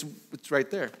 it's right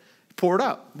there. Pour it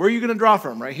out. Where are you going to draw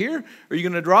from? Right here? Or are you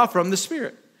going to draw from the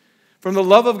Spirit? From the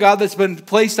love of God that's been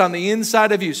placed on the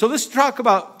inside of you. So let's talk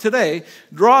about today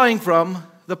drawing from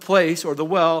the place or the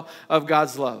well of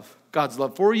God's love. God's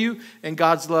love for you and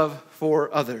God's love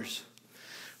for others.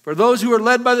 For those who are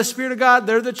led by the Spirit of God,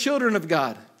 they're the children of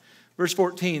God. Verse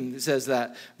 14 says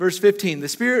that. Verse 15, the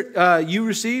Spirit you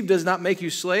received does not make you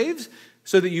slaves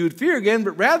so that you would fear again,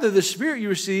 but rather the Spirit you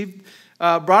received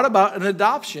brought about an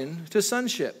adoption to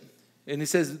sonship. And he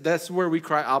says that's where we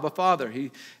cry, Abba, Father.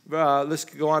 Let's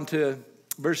go on to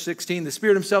verse 16. The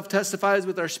Spirit himself testifies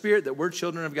with our spirit that we're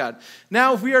children of God.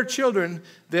 Now, if we are children,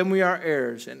 then we are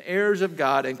heirs, and heirs of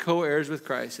God and co-heirs with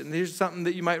Christ. And here's something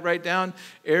that you might write down.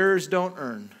 Heirs don't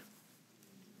earn.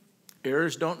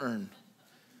 Heirs don't earn.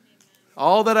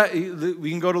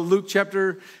 We can go to Luke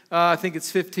chapter, I think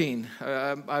it's 15.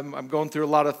 I'm going through a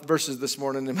lot of verses this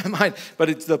morning in my mind, but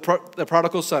it's the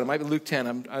prodigal son. It might be Luke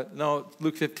 10. No,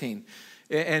 Luke 15.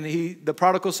 And the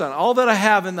prodigal son, all that I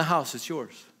have in the house is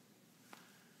yours.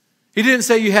 He didn't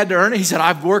say you had to earn it. He said,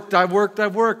 I've worked.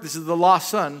 This is the lost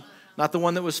son, not the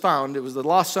one that was found. It was the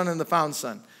lost son and the found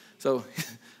son. So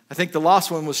I think the lost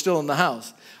one was still in the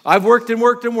house. I've worked and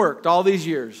worked and worked all these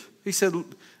years. He said,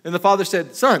 and the father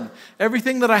said, son,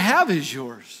 everything that I have is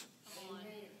yours.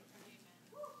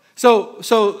 So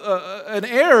an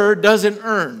heir doesn't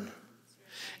earn.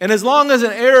 And as long as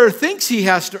an heir thinks he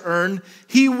has to earn,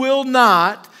 he will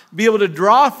not be able to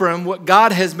draw from what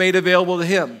God has made available to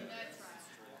him.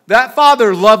 That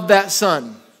father loved that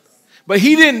son. But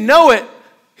he didn't know it.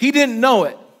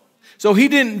 So he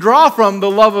didn't draw from the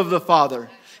love of the father.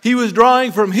 He was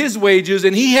drawing from his wages,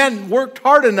 and he hadn't worked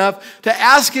hard enough to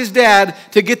ask his dad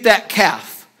to get that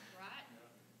calf.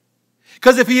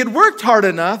 Because if he had worked hard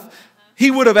enough, he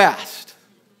would have asked.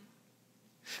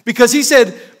 Because he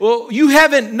said, well, you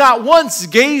haven't not once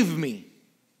gave me.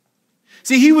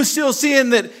 See, he was still seeing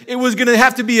that it was going to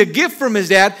have to be a gift from his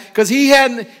dad, because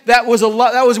that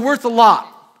was worth a lot.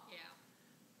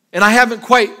 And I haven't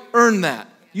quite earned that.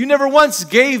 You never once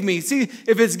gave me. See,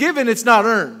 if it's given, it's not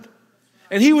earned.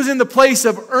 And he was in the place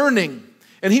of earning.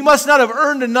 And he must not have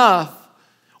earned enough.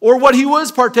 Or what he was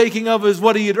partaking of is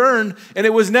what he had earned. And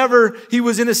it was never, he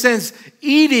was in a sense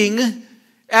eating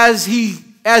as he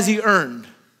earned.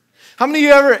 How many of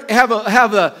you ever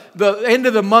have the end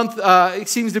of the month, it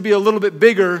seems to be a little bit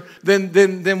bigger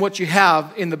than what you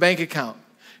have in the bank account?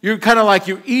 You're kind of like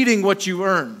you're eating what you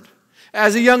earned.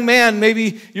 As a young man,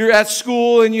 maybe you're at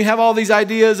school and you have all these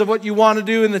ideas of what you want to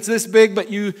do, and it's this big,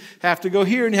 but you have to go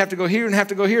here and you have to go here and have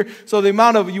to go here. So the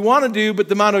amount of you want to do, but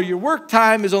the amount of your work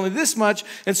time is only this much.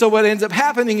 And so what ends up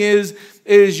happening is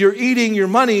you're eating your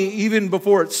money even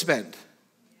before it's spent.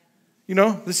 You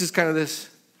know, this is kind of this.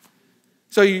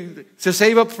 So to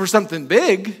save up for something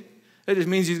big, that just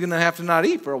means he's going to have to not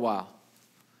eat for a while.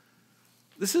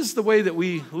 This is the way that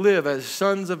we live as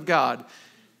sons of God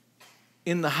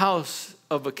in the house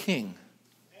of a king.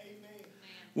 Amen.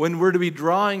 When we're to be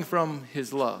drawing from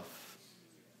his love.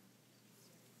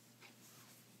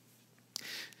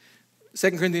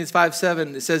 2 Corinthians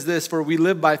 5:7, it says this, for we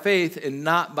live by faith and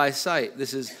not by sight.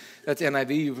 That's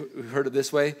NIV, you've heard it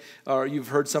this way. Or you've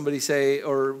heard somebody say,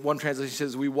 or one translation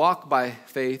says, we walk by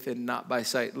faith and not by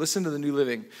sight. Listen to the New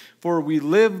Living. For we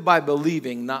live by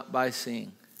believing, not by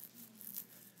seeing.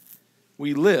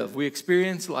 We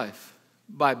experience life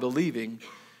by believing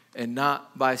and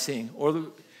not by seeing.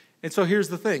 And so here's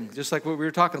the thing, just like what we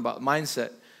were talking about,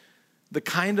 mindset. The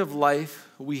kind of life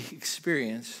we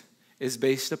experience is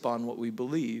based upon what we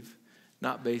believe,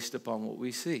 not based upon what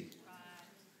we see.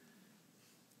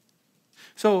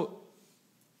 So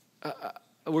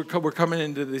we're coming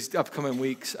into these upcoming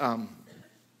weeks.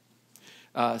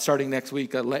 Starting next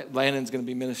week, Landon's going to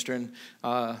be ministering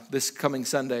this coming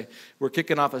Sunday. We're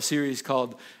kicking off a series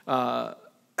called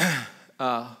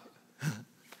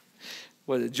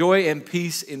Joy and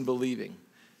Peace in Believing.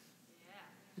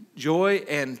 Joy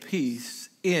and peace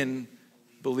in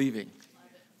believing.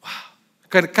 Wow.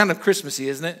 Kind of Christmassy,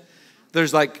 isn't it?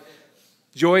 There's like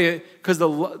joy,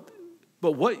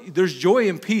 there's joy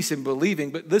and peace in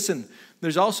believing, but listen,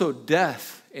 there's also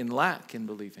death and lack in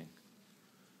believing.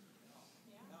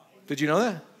 Did you know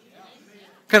that?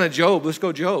 Kind of Job. Let's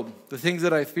go Job. The things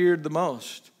that I feared the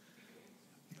most,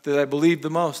 that I believed the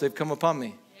most, they've come upon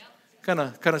me. Kind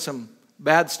of some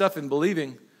bad stuff in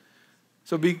believing.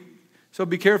 So be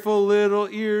careful, little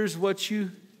ears, what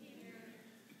you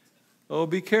Oh,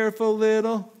 be careful,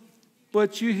 little,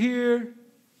 what you hear.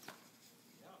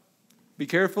 Be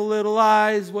careful, little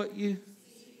eyes, what you...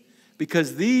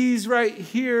 Because these right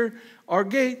here are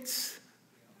gates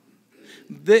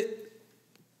that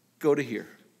go to here.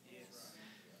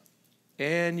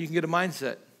 And you can get a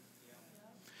mindset.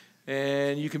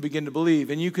 And you can begin to believe.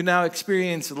 And you can now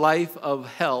experience life of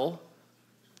hell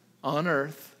on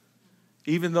earth,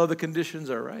 even though the conditions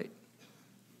are right.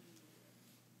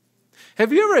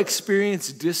 Have you ever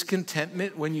experienced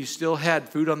discontentment when you still had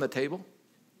food on the table?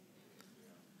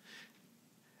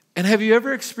 And have you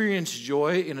ever experienced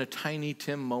joy in a Tiny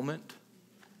Tim moment?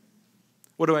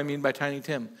 What do I mean by Tiny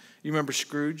Tim? You remember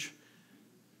Scrooge?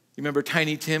 You remember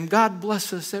Tiny Tim? God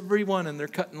bless us, everyone. And they're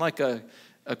cutting like a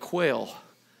quail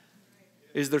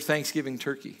is their Thanksgiving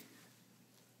turkey.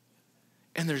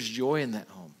 And there's joy in that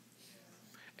home.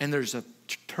 And there's a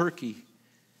turkey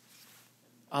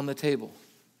on the table.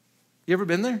 You ever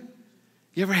been there?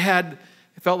 You ever had,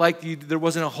 it felt like there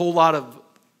wasn't a whole lot of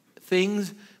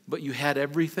things, but you had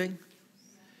everything?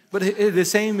 But the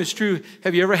same is true.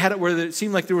 Have you ever had it where it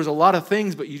seemed like there was a lot of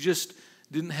things, but you just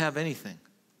didn't have anything?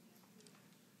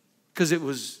 Because it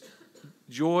was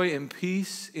joy and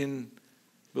peace in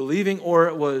believing, or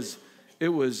it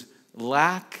was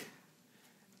lack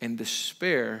and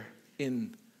despair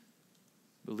in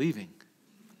believing.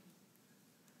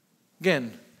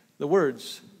 Again, the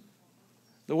words.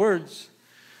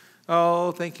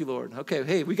 Oh, thank you, Lord. Okay,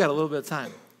 hey, we got a little bit of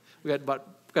time. We got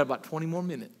about 20 more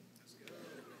minutes.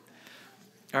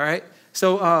 All right,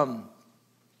 so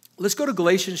let's go to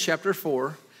Galatians chapter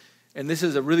 4, and this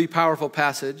is a really powerful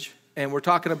passage, and we're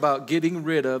talking about getting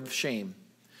rid of shame.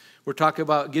 We're talking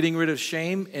about getting rid of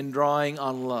shame and drawing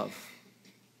on love.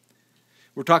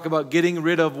 We're talking about getting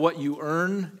rid of what you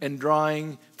earn and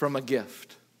drawing from a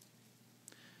gift.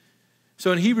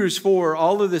 So in Hebrews 4,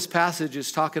 all of this passage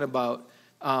is talking about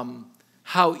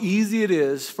how easy it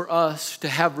is for us to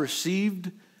have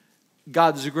received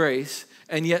God's grace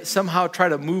and yet somehow try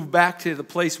to move back to the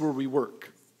place where we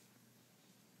work.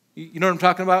 You know what I'm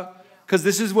talking about? Because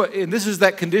this is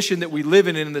that condition that we live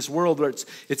in this world where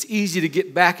it's easy to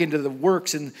get back into the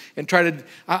works and try to,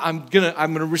 I'm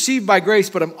gonna receive by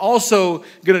grace, but I'm also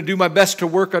gonna do my best to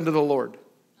work unto the Lord.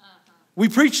 We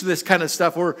preach this kind of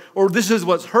stuff, or this is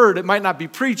what's heard. It might not be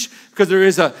preached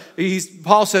because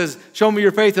Paul says, show me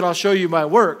your faith and I'll show you my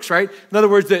works, right? In other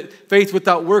words, that faith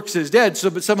without works is dead.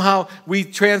 But somehow we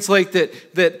translate that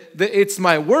it's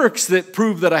my works that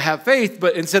prove that I have faith,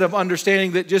 but instead of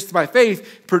understanding that just my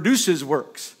faith produces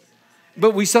works.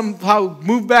 But we somehow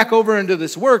move back over into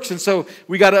this works, and so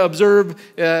we got to observe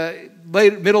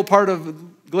middle part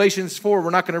of Galatians 4, we're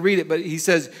not going to read it, but he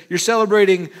says, you're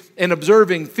celebrating and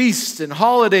observing feasts and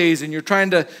holidays, and you're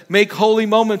trying to make holy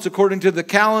moments according to the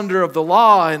calendar of the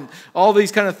law and all these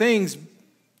kind of things.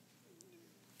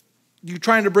 You're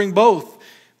trying to bring both.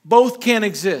 Both can't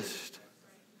exist.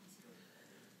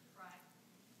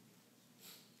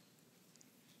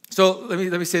 So let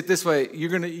me say it this way.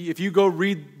 If you go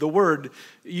read the Word,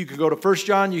 you can go to 1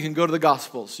 John, you can go to the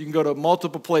Gospels, you can go to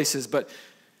multiple places, but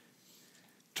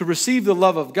to receive the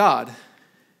love of God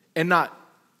and not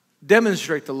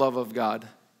demonstrate the love of God,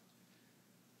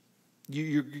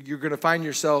 you're going to find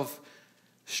yourself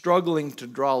struggling to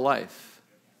draw life.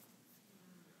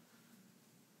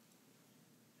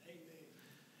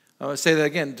 I want to say that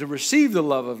again. To receive the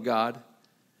love of God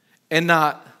and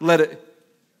not let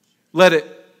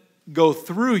it go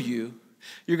through you,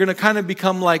 you're going to kind of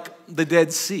become like the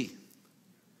Dead Sea.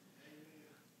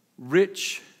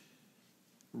 Rich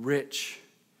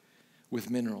with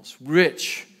minerals.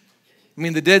 Rich. I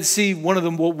mean, the Dead Sea, one of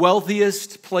the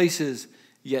wealthiest places,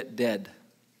 yet dead.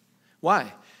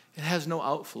 Why? It has no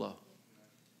outflow.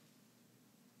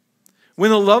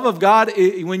 When the love of God,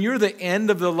 when you're the end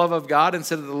of the love of God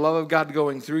instead of the love of God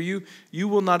going through you, you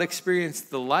will not experience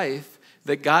the life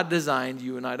that God designed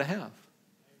you and I to have.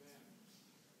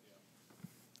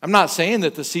 I'm not saying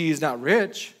that the sea is not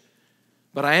rich,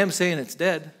 but I am saying it's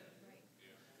dead.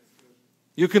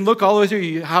 You can look all the way through.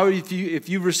 If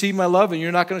you receive my love and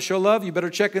you're not going to show love, you better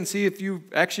check and see if you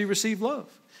actually receive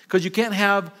love. Because you can't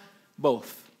have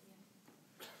both.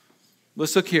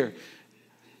 Let's look here.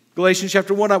 Galatians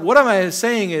chapter 1. What am I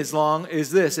saying is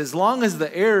this. As long as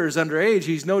the heir is underage,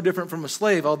 he's no different from a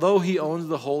slave, although he owns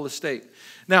the whole estate.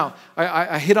 Now,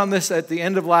 I hit on this at the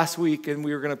end of last week, and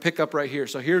we were going to pick up right here.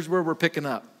 So here's where we're picking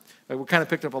up. We kind of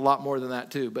picked up a lot more than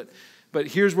that too. But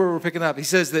here's where we're picking up. He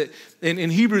says that in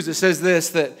Hebrews it says this,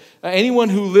 that anyone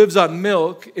who lives on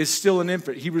milk is still an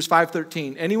infant. Hebrews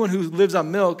 5:13. Anyone who lives on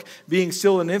milk, being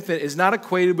still an infant, is not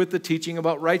acquainted with the teaching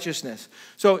about righteousness.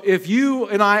 So if you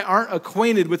and I aren't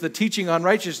acquainted with the teaching on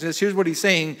righteousness, here's what he's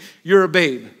saying: you're a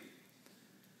babe.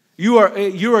 You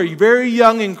are very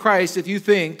young in Christ if you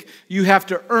think you have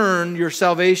to earn your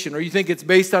salvation, or you think it's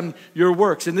based on your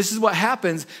works. And this is what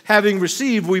happens. Having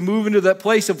received, we move into that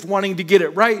place of wanting to get it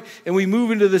right, and we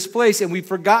move into this place, and we've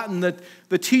forgotten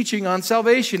the teaching on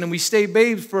salvation, and we stay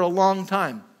babes for a long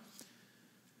time.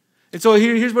 And so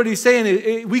here's what he's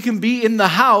saying. We can be in the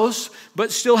house,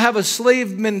 but still have a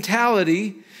slave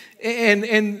mentality,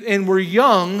 and we're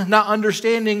young, not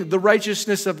understanding the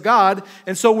righteousness of God,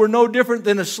 and so we're no different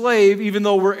than a slave, even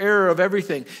though we're heir of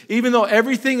everything. Even though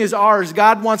everything is ours,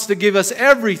 God wants to give us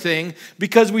everything,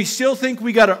 because we still think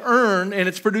we got to earn, and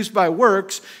it's produced by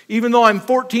works. Even though I'm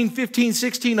 14, 15,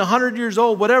 16, 100 years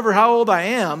old, whatever, how old I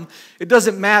am, it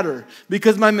doesn't matter,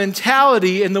 because my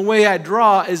mentality and the way I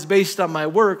draw is based on my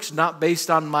works, not based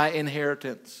on my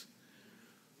inheritance.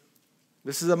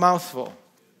 This is a mouthful.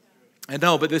 I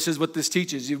know, but this is what this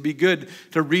teaches. It would be good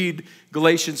to read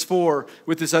Galatians 4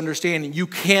 with this understanding. You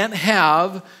can't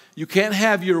have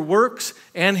your works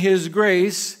and His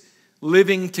grace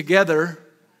living together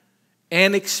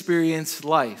and experience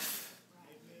life.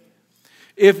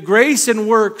 If grace and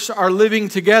works are living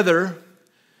together,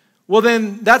 well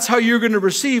then that's how you're going to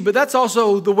receive, but that's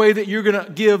also the way that you're going to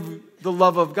give the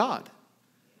love of God.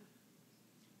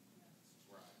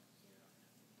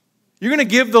 You're going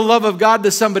to give the love of God to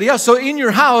somebody else. So in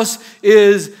your house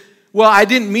is, well, I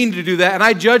didn't mean to do that, and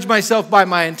I judge myself by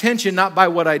my intention, not by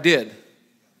what I did.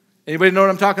 Anybody know what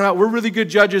I'm talking about? We're really good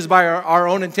judges by our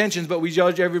own intentions, but we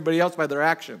judge everybody else by their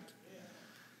actions.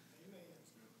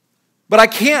 But I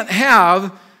can't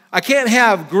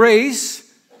have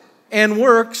grace and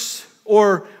works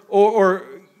or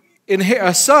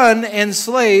a son and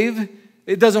slave.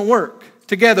 It doesn't work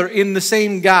together in the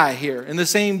same guy here, in the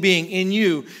same being, in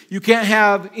you. You can't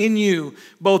have in you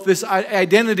both this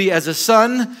identity as a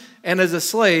son and as a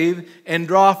slave and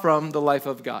draw from the life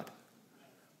of God.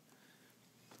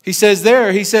 He says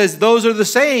those are the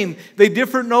same. They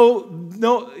differ.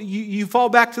 You fall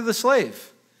back to the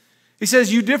slave. He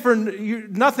says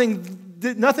nothing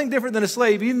different than a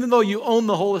slave, even though you own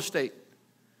the whole estate.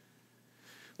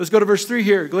 Let's go to verse 3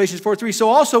 here, Galatians 4:3. So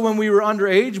also when we were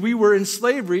underage, we were in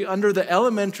slavery under the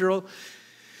elemental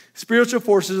spiritual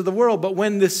forces of the world. But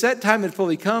when the set time had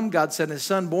fully come, God sent His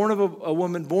Son, born of a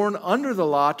woman, born under the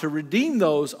law, to redeem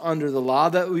those under the law,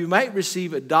 that we might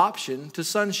receive adoption to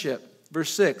sonship.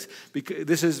 Verse 6,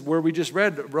 this is where we just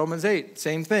read Romans 8,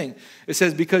 same thing. It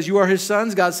says, because you are His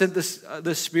sons, God sent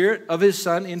the Spirit of His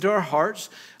Son into our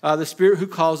hearts, the Spirit who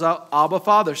calls out, Abba,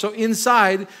 Father. So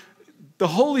inside the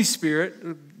Holy Spirit,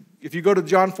 if you go to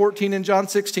John 14 and John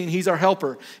 16, He's our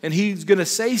helper. And He's going to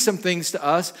say some things to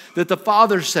us that the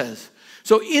Father says.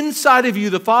 So inside of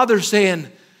you, the Father's saying,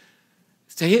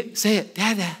 say it,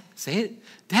 Dada, say it,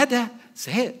 Dada,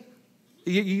 say it.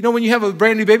 You know when you have a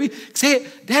brand new baby? Say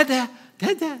it, Dada,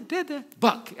 Dada, Dada.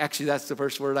 Buck. Actually, that's the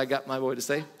first word I got my boy to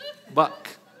say. Buck.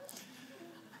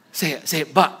 Say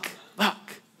it, Buck,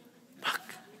 Buck, Buck.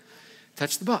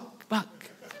 Touch the buck, Buck.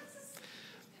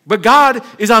 But God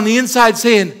is on the inside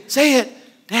saying, say it,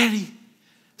 Daddy.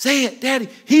 Say it, Daddy.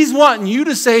 He's wanting you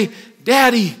to say,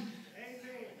 Daddy.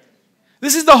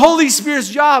 This is the Holy Spirit's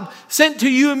job sent to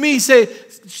you and me. Sit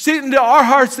into our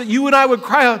hearts that you and I would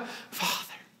cry out,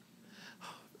 Father,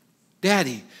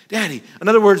 Daddy, Daddy. In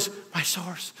other words, my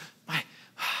source,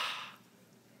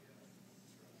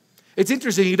 It's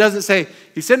interesting. He doesn't say,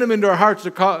 He sent them into our hearts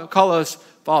to call us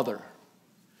Father.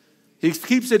 He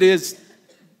keeps it as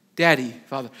Daddy,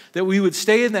 Father, that we would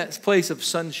stay in that place of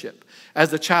sonship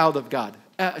as a child of God,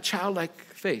 a childlike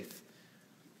faith.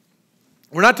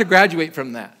 We're not to graduate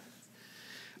from that.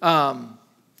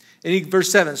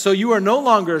 Verse 7, so you are no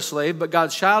longer a slave, but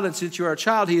God's child, and since you are a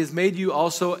child, He has made you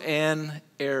also an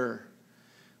heir.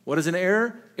 What is an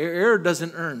heir? An heir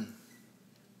doesn't earn.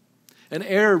 An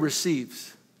heir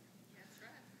receives.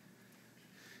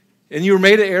 And you were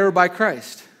made an heir by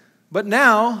Christ. But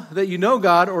now that you know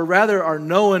God, or rather are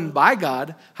known by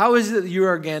God, how is it that you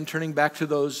are again turning back to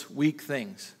those weak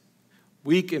things?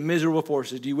 Weak and miserable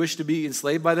forces. Do you wish to be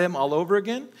enslaved by them all over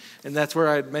again? And that's where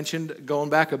I mentioned going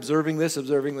back, observing this.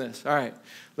 All right,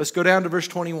 let's go down to verse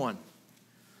 21.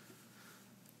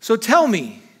 So tell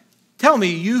me,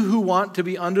 you who want to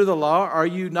be under the law, are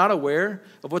you not aware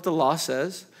of what the law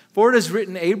says? For it is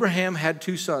written, Abraham had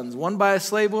two sons, one by a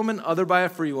slave woman, other by a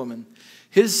free woman.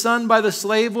 His son by the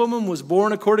slave woman was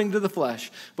born according to the flesh,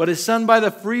 but his son by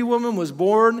the free woman was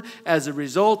born as a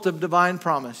result of divine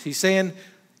promise. He's saying,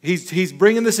 he's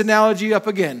bringing this analogy up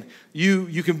again.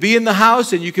 You can be in the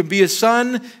house and you can be a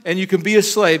son and you can be a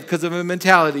slave because of a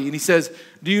mentality. And he says,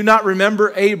 do you not remember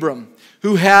Abram,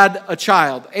 who had a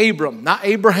child? Abram, not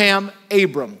Abraham,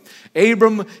 Abram.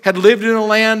 Abram had lived in a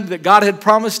land that God had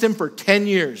promised him for 10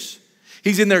 years.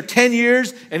 He's in there 10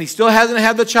 years, and he still hasn't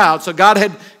had the child. So God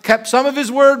had kept some of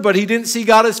his word, but he didn't see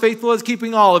God as faithful as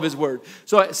keeping all of his word.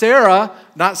 So Sarai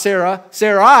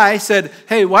said,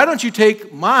 hey, why don't you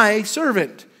take my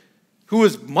servant, who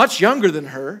was much younger than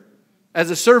her,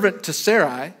 as a servant to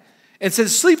Sarai, and said,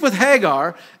 sleep with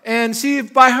Hagar, and see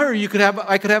if by her I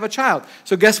could have a child.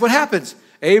 So guess what happens?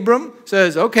 Abram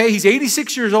says, okay, he's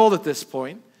 86 years old at this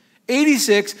point.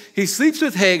 86, he sleeps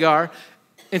with Hagar,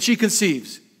 and she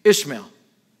conceives Ishmael.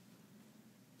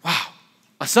 Wow.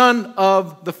 A son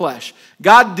of the flesh.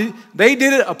 They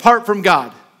did it apart from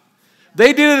God.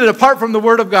 They did it apart from the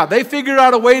word of God. They figured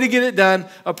out a way to get it done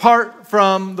apart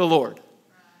from the Lord.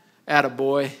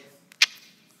 Attaboy.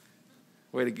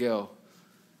 Way to go.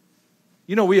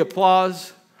 You know, we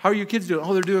applause. How are your kids doing?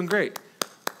 Oh, they're doing great.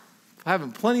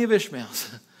 Having plenty of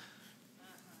Ishmaels.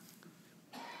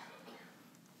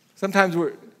 Sometimes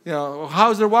we're, well,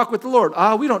 how's their walk with the Lord?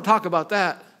 We don't talk about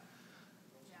that.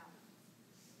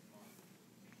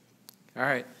 All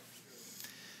right.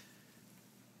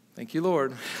 Thank you,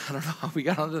 Lord. I don't know how we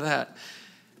got onto that.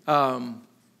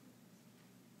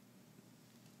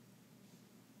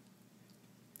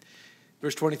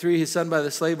 Verse 23, his son by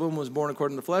the slave woman was born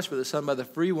according to the flesh, but the son by the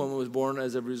free woman was born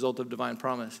as a result of divine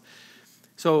promise.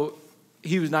 So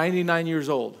he was 99 years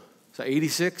old. So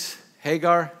 86,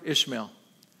 Hagar, Ishmael.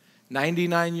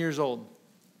 99 years old.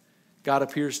 God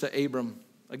appears to Abram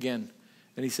again,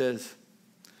 and he says,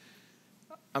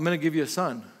 I'm going to give you a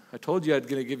son. I told you I'm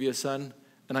going to give you a son,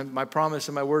 and my promise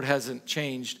and my word hasn't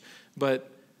changed, but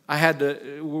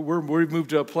we've moved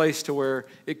to a place to where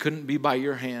it couldn't be by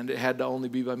your hand. It had to only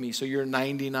be by me. So you're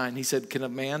 99. He said, can a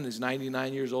man who's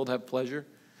 99 years old have pleasure?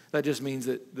 That just means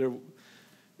that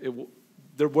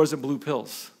there wasn't blue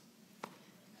pills.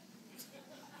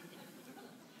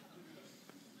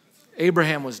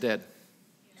 Abraham was dead.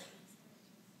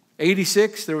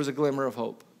 86, there was a glimmer of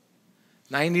hope.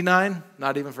 99,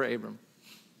 not even for Abram.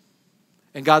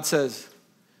 And God says,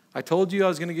 I told you I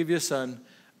was going to give you a son.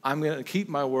 I'm going to keep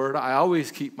my word. I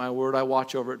always keep my word. I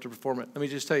watch over it to perform it. Let me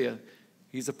just tell you,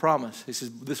 he's a promise. He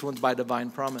says, this one's by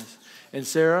divine promise. And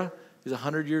Sarah is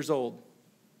 100 years old.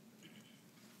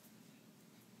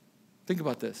 Think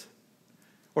about this.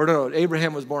 Or no,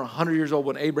 Abraham was born 100 years old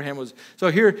when Abraham was.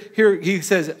 So here he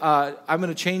says, I'm going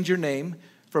to change your name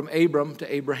from Abram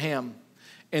to Abraham.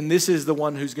 And this is the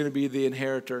one who's going to be the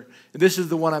inheritor. And this is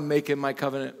the one I'm making my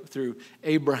covenant through.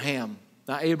 Abraham.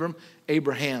 Not Abram,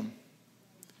 Abraham.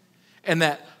 And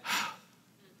the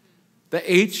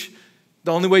H,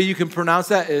 the only way you can pronounce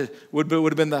that would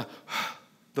have been the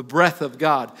breath of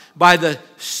God. By the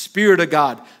Spirit of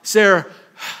God. Sarah,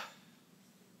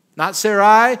 not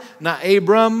Sarai, not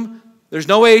Abram. There's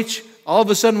no H. All of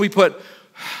a sudden we put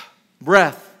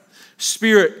breath,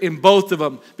 spirit in both of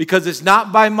them. Because it's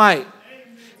not by might.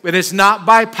 And it's not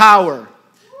by power.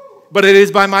 But it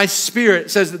is by my spirit. It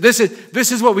says that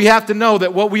this is what we have to know,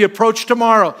 that what we approach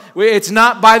tomorrow, it's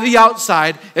not by the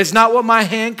outside. It's not what my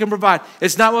hand can provide.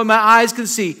 It's not what my eyes can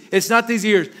see. It's not these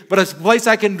ears. But it's a place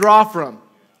I can draw from.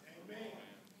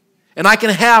 And I can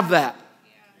have that.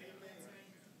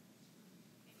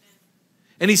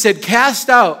 And he said, cast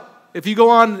out. If you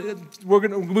go on, we're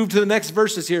going to move to the next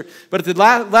verses here. But at the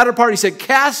latter part, he said,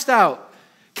 cast out.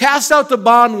 Cast out the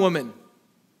bondwoman.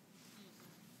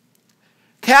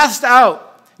 Cast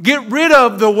out. Get rid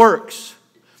of the works.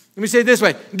 Let me say it this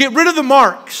way. Get rid of the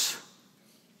marks.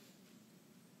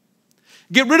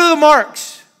 Get rid of the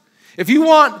marks. If you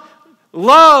want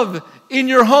love in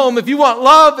your home, if you want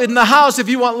love in the house, if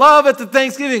you want love at the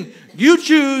Thanksgiving, you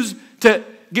choose to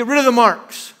get rid of the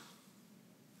marks.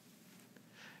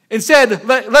 Instead,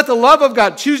 let the love of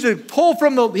God choose to pull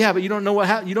from but you don't know what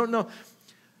happened. You don't know.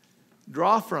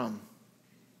 Draw from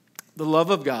the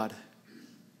love of God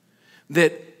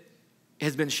that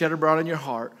has been shed abroad in your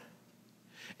heart.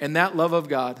 And that love of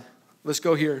God, let's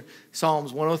go here,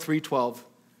 Psalms 103:12.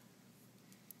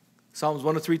 Psalms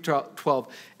 103:12.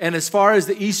 And as far as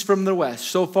the east from the west,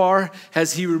 so far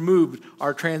has he removed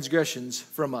our transgressions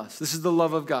from us. This is the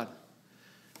love of God.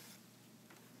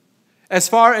 As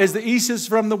far as the east is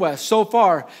from the west, so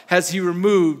far has he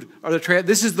removed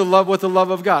this is the love with the love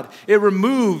of God. It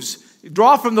removes.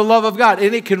 Draw from the love of God,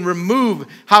 and it can remove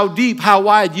how deep, how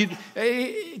wide,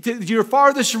 your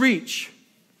farthest reach.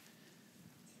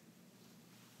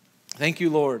 Thank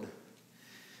you, Lord.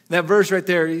 That verse right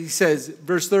there, he says,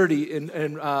 verse 30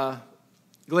 in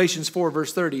Galatians 4,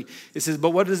 verse 30, it says, but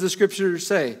what does the scripture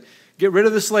say? Get rid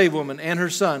of the slave woman and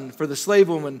her son, for the slave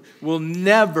woman will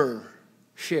never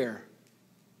share.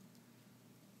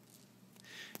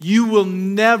 You will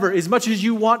never, as much as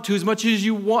you want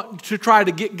to try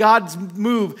to get God's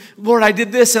move. Lord, I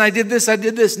did this and I did this, I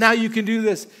did this. Now you can do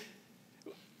this.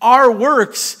 Our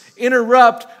works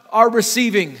interrupt our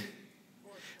receiving.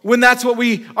 When that's what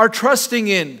we are trusting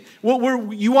in.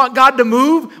 You want God to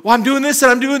move? Well, I'm doing this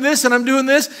and I'm doing this and I'm doing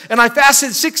this. And I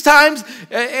fasted 6 times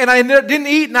and I didn't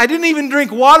eat and I didn't even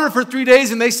drink water for 3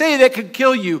 days. And they say that could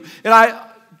kill you. And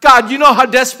God, you know how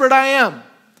desperate I am.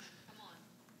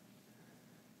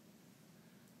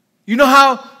 You know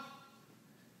how?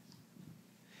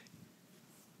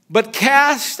 But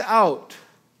cast out,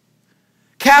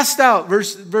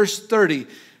 verse 30.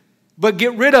 But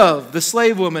get rid of the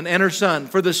slave woman and her son,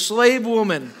 for the slave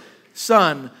woman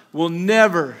son will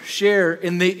never share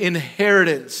in the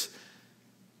inheritance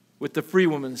with the free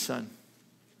woman's son.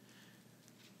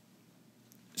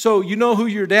 So you know who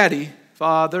your daddy,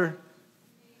 father,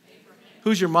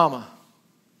 who's your mama?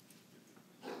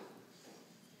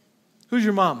 Who's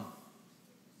your mom?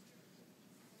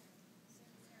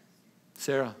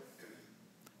 Sarah.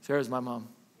 Sarah's my mom.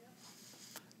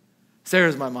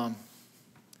 Sarah's my mom.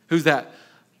 Who's that?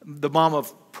 The mom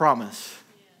of promise.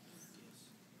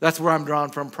 That's where I'm drawn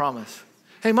from, promise.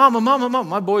 Hey, mama,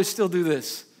 my boys still do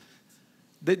this.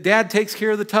 Dad takes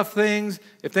care of the tough things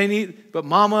if they need, but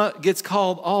mama gets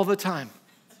called all the time.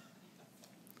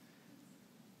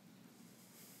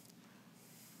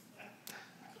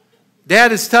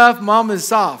 Dad is tough, mom is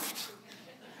soft.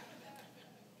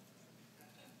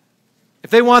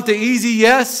 If they want the easy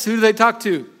yes, who do they talk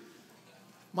to?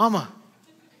 Mama.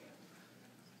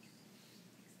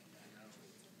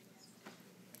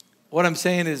 What I'm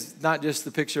saying is not just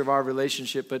the picture of our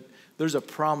relationship, but there's a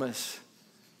promise.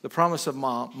 The promise of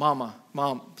mom,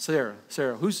 Sarah.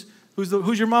 Who's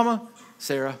your mama?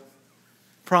 Sarah.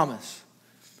 Promise.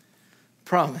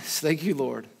 Thank you,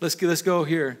 Lord. Let's go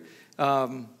here.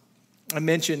 I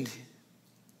mentioned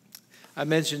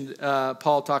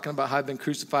Paul talking about how I've been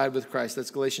crucified with Christ.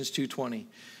 That's Galatians 2:20.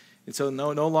 And so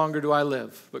no longer do I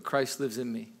live, but Christ lives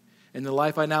in me. In the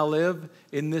life I now live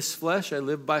in this flesh, I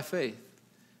live by faith.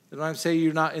 And I'm saying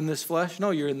you're not in this flesh.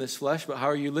 No, you're in this flesh, but how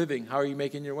are you living? How are you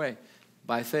making your way?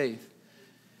 By faith.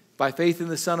 By faith in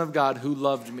the Son of God who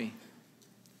loved me.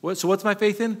 So what's my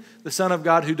faith in? The Son of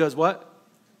God who does what?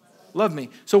 Love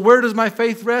me. So where does my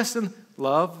faith rest in?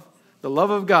 Love. The love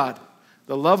of God.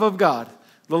 The love of God.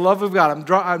 The love of God.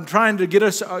 I'm trying to get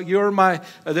us,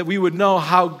 that we would know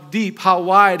how deep, how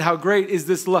wide, how great is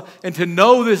this love. And to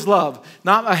know this love.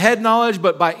 Not a head knowledge,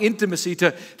 but by intimacy.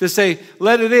 To say,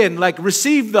 let it in. Like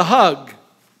receive the hug.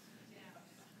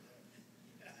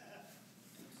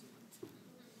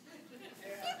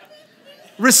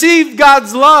 Receive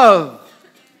God's love.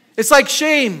 It's like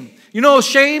shame. You know,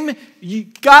 shame,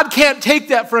 God can't take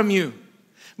that from you.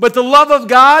 But the love of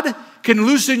God can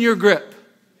loosen your grip.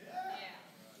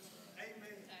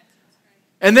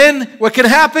 And then what can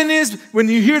happen is when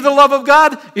you hear the love of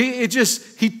God, you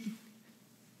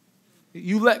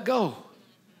let go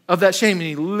of that shame and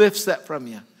He lifts that from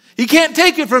you. He can't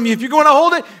take it from you. If you're going to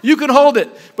hold it, you can hold it.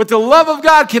 But the love of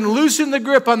God can loosen the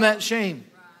grip on that shame.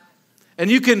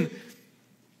 And you can...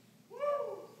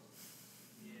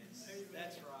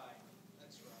 That's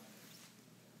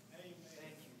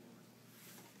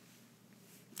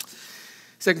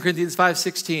right. 2 Corinthians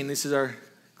 5:16. This is our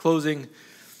closing-ish.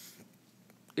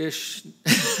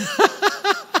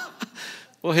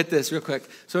 We'll hit this real quick.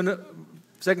 So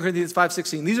 2 Corinthians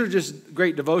 5:16. These are just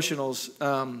great devotionals,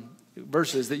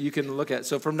 verses that you can look at.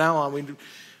 So from now on,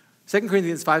 2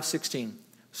 Corinthians 5:16.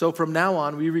 So from now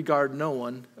on, we regard no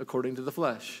one according to the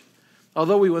flesh.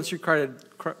 Although we once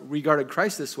regarded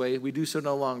Christ this way, we do so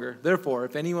no longer. Therefore,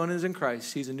 if anyone is in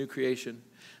Christ, he's a new creation.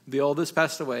 The old has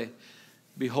passed away.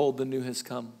 Behold, the new has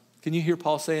come. Can you hear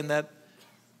Paul saying that?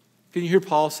 Can you hear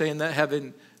Paul saying that,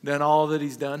 having done all that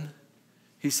he's done?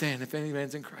 He's saying, if any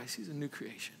man's in Christ, he's a new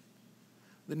creation.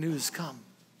 The new has come.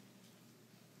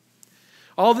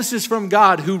 All this is from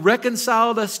God, who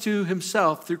reconciled us to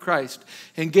Himself through Christ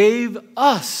and gave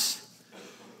us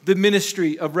the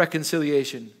ministry of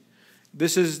reconciliation.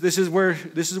 This is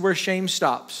where shame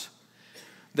stops.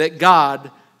 That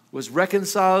God was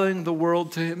reconciling the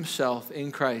world to Himself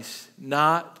in Christ,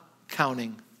 not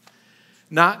counting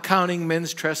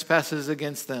men's trespasses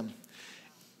against them.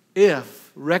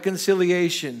 If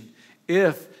reconciliation,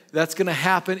 if that's going to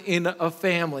happen in a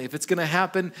family, if it's going to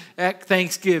happen at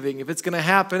Thanksgiving, if it's going to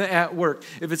happen at work,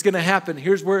 if it's going to happen,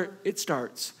 here's where it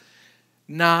starts.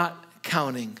 Not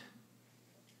counting.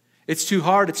 It's too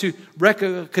hard.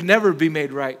 Could never be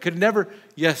made right. Could never.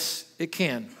 Yes, it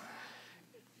can.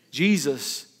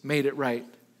 Jesus made it right.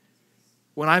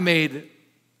 When I made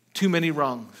too many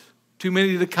wrongs, too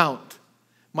many to count,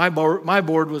 my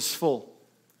board was full.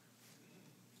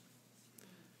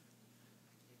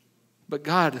 But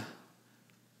God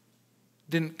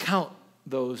didn't count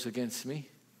those against me.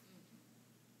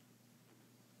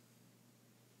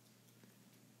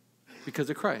 Because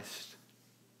of Christ.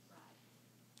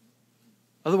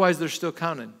 Otherwise, they're still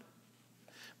counted.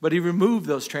 But he removed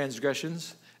those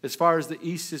transgressions as far as the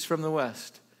east is from the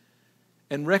west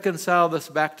and reconciled us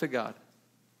back to God.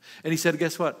 And he said,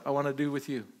 guess what? I want to do with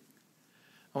you.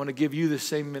 I want to give you the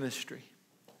same ministry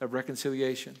of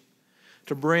reconciliation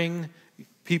to bring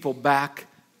people back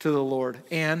to the Lord.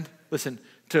 And, listen,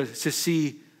 to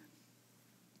see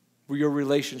your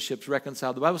relationships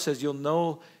reconciled. The Bible says you'll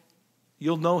know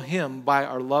him by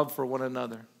our love for one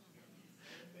another.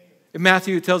 In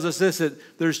Matthew, it tells us this,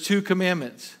 that there's 2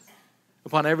 commandments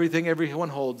upon everything everyone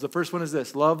holds. The first one is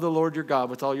this: love the Lord your God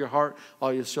with all your heart,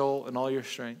 all your soul, and all your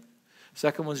strength.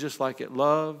 Second one's just like it.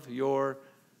 Love your...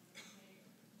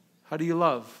 How do you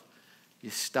love? You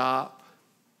stop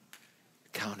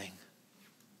counting.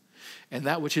 And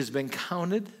that which has been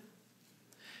counted,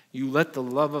 you let the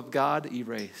love of God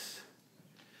erase.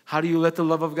 How do you let the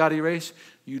love of God erase?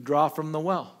 You draw from the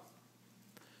well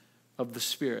of the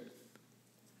Spirit.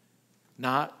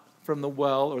 Not from the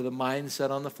well or the mindset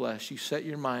on the flesh. You set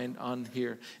your mind on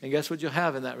here. And guess what you'll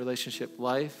have in that relationship?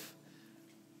 Life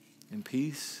and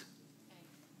peace.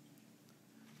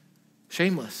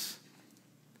 Shameless.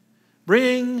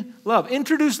 Bring love.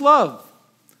 Introduce love.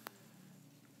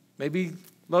 Maybe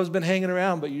love's been hanging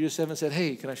around, but you just haven't said,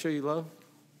 hey, can I show you love?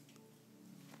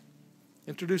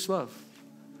 Introduce love.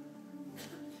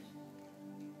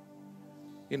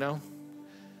 You know,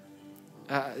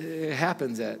 it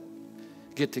happens at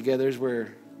get-togethers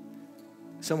where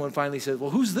someone finally says, well,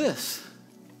 who's this?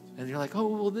 And you're like, oh,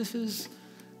 well, this is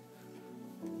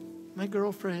my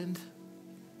girlfriend.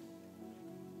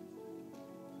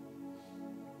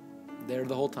 There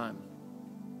the whole time.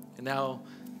 And now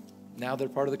they're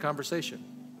part of the conversation.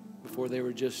 Before they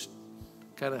were just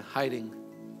kind of hiding.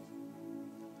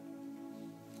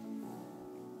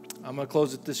 I'm going to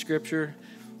close with this scripture.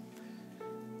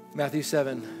 Matthew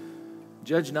 7.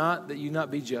 Judge not that you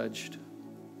not be judged.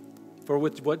 For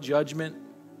with what judgment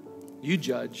you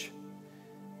judge,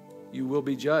 you will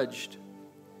be judged.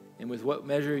 And with what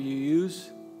measure you use,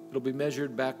 it'll be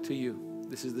measured back to you.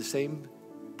 This is the same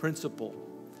principle.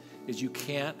 Is you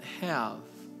can't have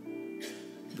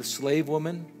the slave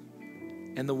woman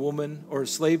and the woman, or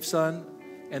slave son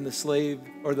and the slave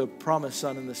or the promised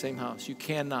son in the same house. You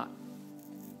cannot.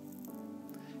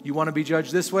 You want to be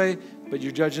judged this way, but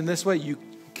you're judging this way, you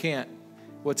can't.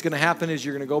 What's going to happen is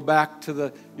you're going to go back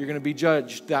to you're going to be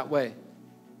judged that way.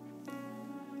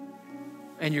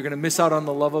 And you're going to miss out on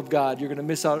the love of God. You're going to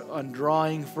miss out on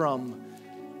drawing from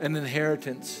an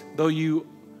inheritance. Though you're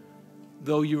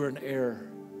an heir,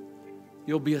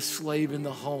 you'll be a slave in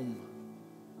the home.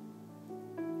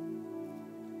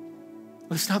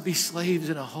 Let's not be slaves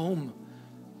in a home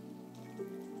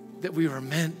that we were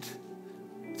meant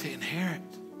to inherit.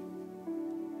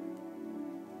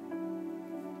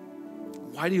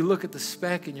 Why do you look at the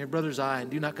speck in your brother's eye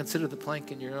and do not consider the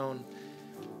plank in your own?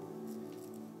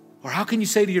 Or how can you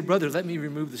say to your brother, let me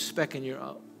remove the speck in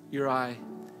your eye,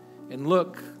 and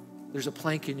look, there's a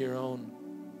plank in your own?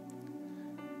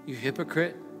 You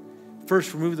hypocrite.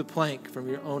 First remove the plank from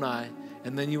your own eye,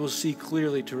 and then you will see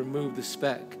clearly to remove the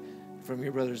speck from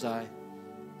your brother's eye.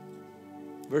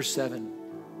 Verse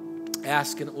 7.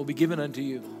 Ask and it will be given unto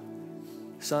you.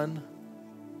 Son,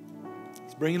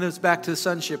 he's bringing us back to the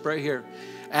sonship right here.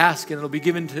 Ask and it will be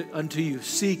given unto you.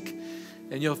 Seek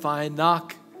and you'll find.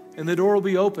 Knock and the door will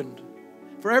be opened.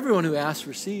 For everyone who asks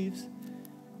receives.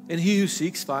 And he who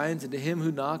seeks finds. And to him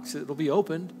who knocks it will be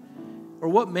opened. Or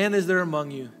what man is there among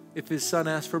you, if his son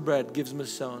asks for bread, gives him a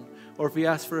stone? Or if he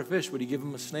asks for a fish, would he give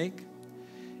him a snake?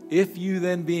 If you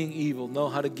then, being evil, know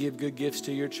how to give good gifts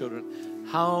to your children,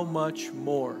 how much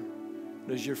more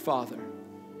does your Father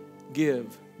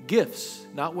give gifts,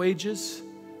 not wages,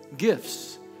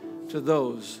 gifts to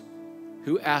those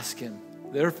who ask him?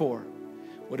 Therefore,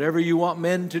 whatever you want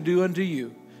men to do unto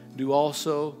you, do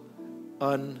also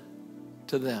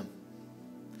unto them.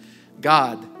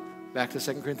 God, back to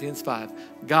 2 Corinthians 5,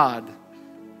 God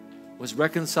was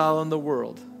reconciling the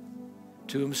world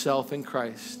to himself in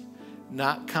Christ,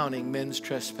 not counting men's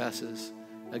trespasses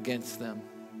against them.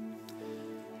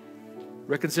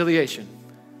 Reconciliation.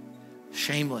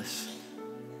 Shameless.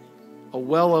 A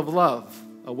well of love,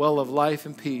 a well of life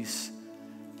and peace.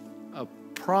 A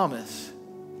promise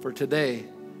for today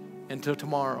and to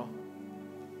tomorrow.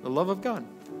 The love of God.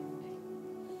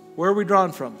 Where are we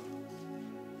drawn from?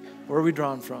 Where are we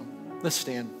drawn from? Let's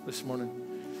stand this morning.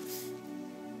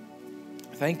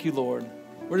 Thank you, Lord.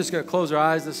 We're just going to close our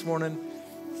eyes this morning.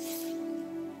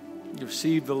 You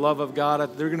receive the love of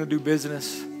God. They're going to do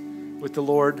business with the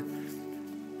Lord.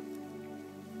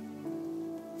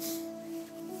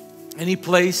 Any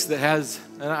place that has,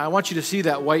 and I want you to see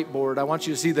that whiteboard. I want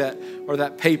you to see that, or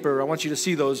that paper. I want you to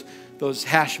see those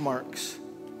hash marks.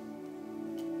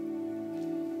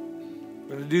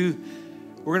 We're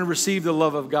going to receive the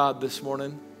love of God this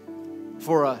morning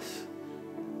for us.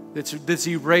 That's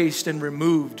erased and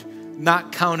removed,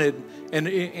 not counted,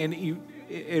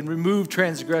 and removed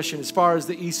transgression as far as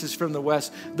the east is from the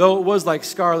west. Though it was like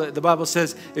scarlet, the Bible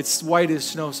says it's white as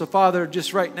snow. So Father,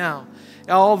 just right now,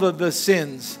 all of the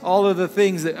sins, all of the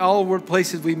things that all were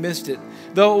places we missed it.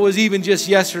 Though it was even just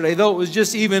yesterday, though it was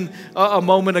just even a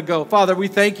moment ago. Father, we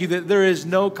thank you that there is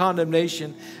no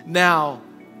condemnation now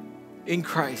in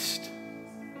Christ.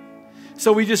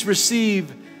 So we just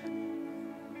receive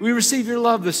your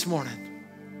love this morning.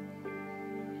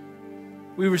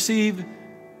 We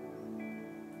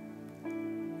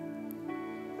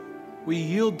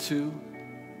yield to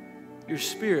your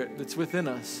Spirit that's within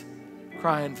us,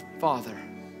 crying, Father,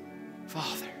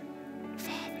 Father,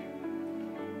 Father.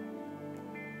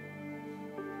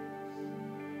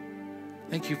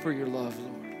 Thank you for your love,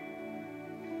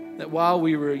 Lord. That while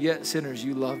we were yet sinners,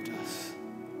 you loved us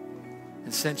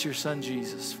and sent your Son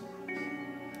Jesus for us.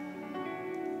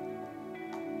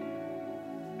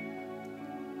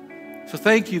 So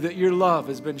thank you that your love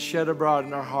has been shed abroad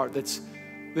in our heart.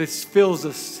 This fills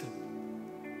us.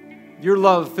 Your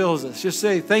love fills us. Just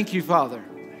say, thank you, Father,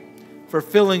 for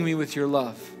filling me with your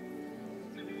love.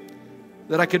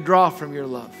 That I could draw from your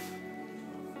love.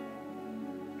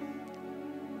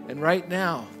 And right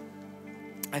now,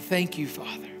 I thank you,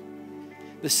 Father.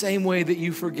 The same way that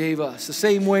you forgave us. The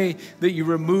same way that you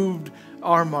removed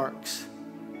our marks.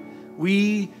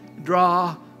 We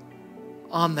draw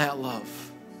on that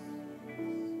love.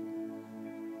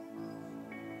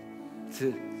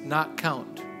 To not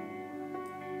count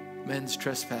men's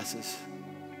trespasses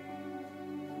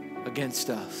against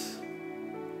us.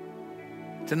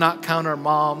 To not count our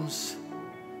moms.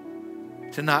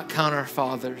 To not count our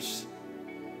fathers.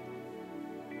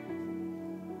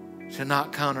 To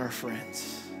not count our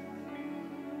friends.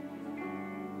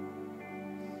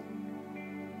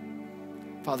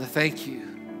 Father, thank you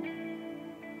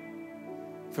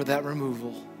for that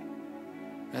removal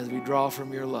as we draw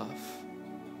from your love.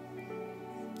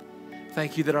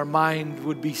 Thank you that our mind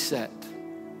would be set.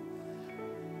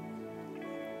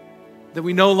 That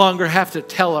we no longer have to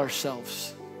tell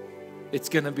ourselves it's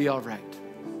going to be all right.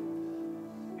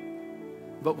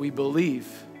 But we believe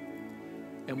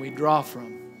and we draw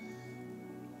from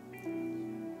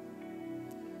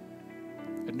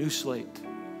a new slate.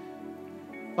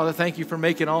 Father, thank you for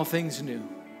making all things new.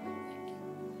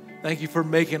 Thank you for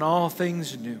making all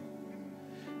things new.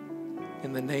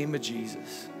 In the name of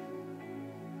Jesus.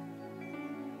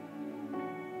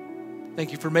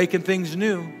 Thank you for making things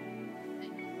new.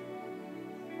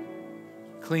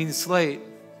 Clean slate.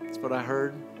 That's what I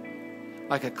heard.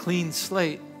 Like a clean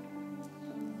slate.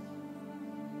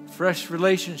 Fresh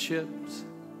relationships.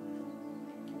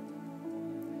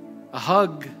 A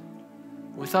hug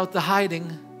without the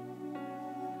hiding.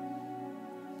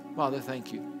 Father,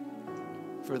 thank you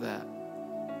for that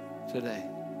today.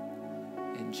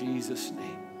 In Jesus'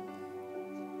 name.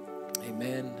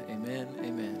 Amen, amen,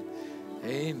 amen.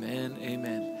 Amen,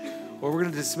 amen. Well, we're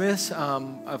going to dismiss. If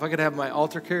I could have my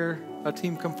altar care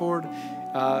team come forward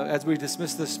as we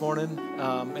dismiss this morning,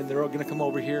 and they're all going to come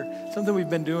over here. Something we've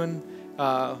been doing.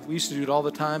 We used to do it all the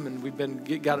time, and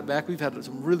we've got it back. We've had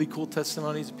some really cool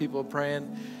testimonies of people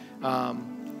praying.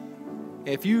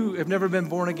 If you have never been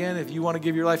born again, if you want to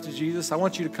give your life to Jesus, I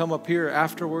want you to come up here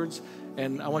afterwards,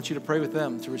 and I want you to pray with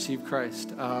them to receive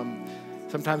Christ.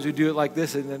 Sometimes we do it like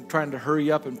this, and then trying to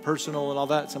hurry up and personal and all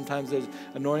that. Sometimes there's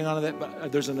anointing on it, but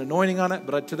there's an anointing on it.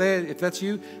 But today, if that's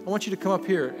you, I want you to come up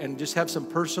here and just have some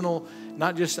personal,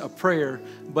 not just a prayer,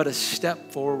 but a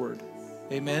step forward.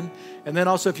 Amen. And then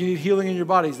also, if you need healing in your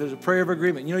bodies, there's a prayer of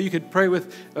agreement. You know, you could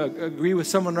agree with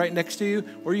someone right next to you,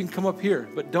 or you can come up here.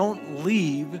 But don't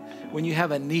leave when you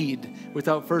have a need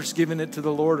without first giving it to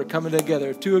the Lord or coming together.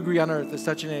 If two agree on earth is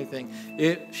touching anything,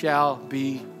 it shall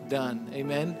be done.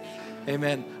 Amen.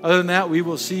 Amen. Other than that, we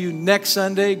will see you next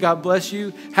Sunday. God bless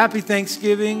you. Happy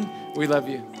Thanksgiving. We love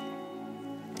you.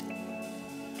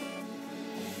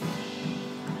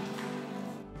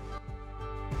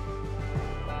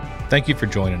 Thank you for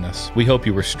joining us. We hope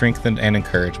you were strengthened and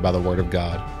encouraged by the Word of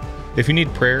God. If you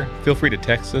need prayer, feel free to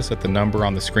text us at the number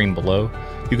on the screen below.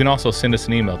 You can also send us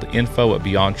an email to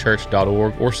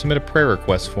info@beyondchurch.org or submit a prayer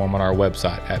request form on our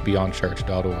website at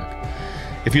beyondchurch.org.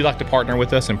 If you'd like to partner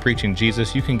with us in preaching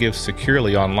Jesus, you can give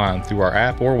securely online through our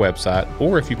app or website,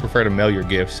 or if you prefer to mail your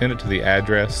gift, send it to the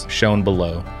address shown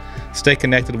below. Stay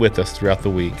connected with us throughout the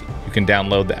week. You can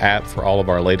download the app for all of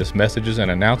our latest messages and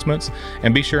announcements,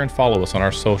 and be sure and follow us on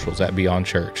our socials at Beyond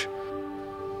Church.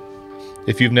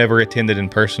 If you've never attended in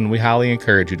person, we highly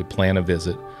encourage you to plan a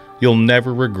visit. You'll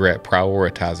never regret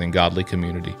prioritizing godly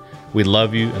community. We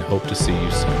love you and hope to see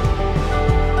you soon.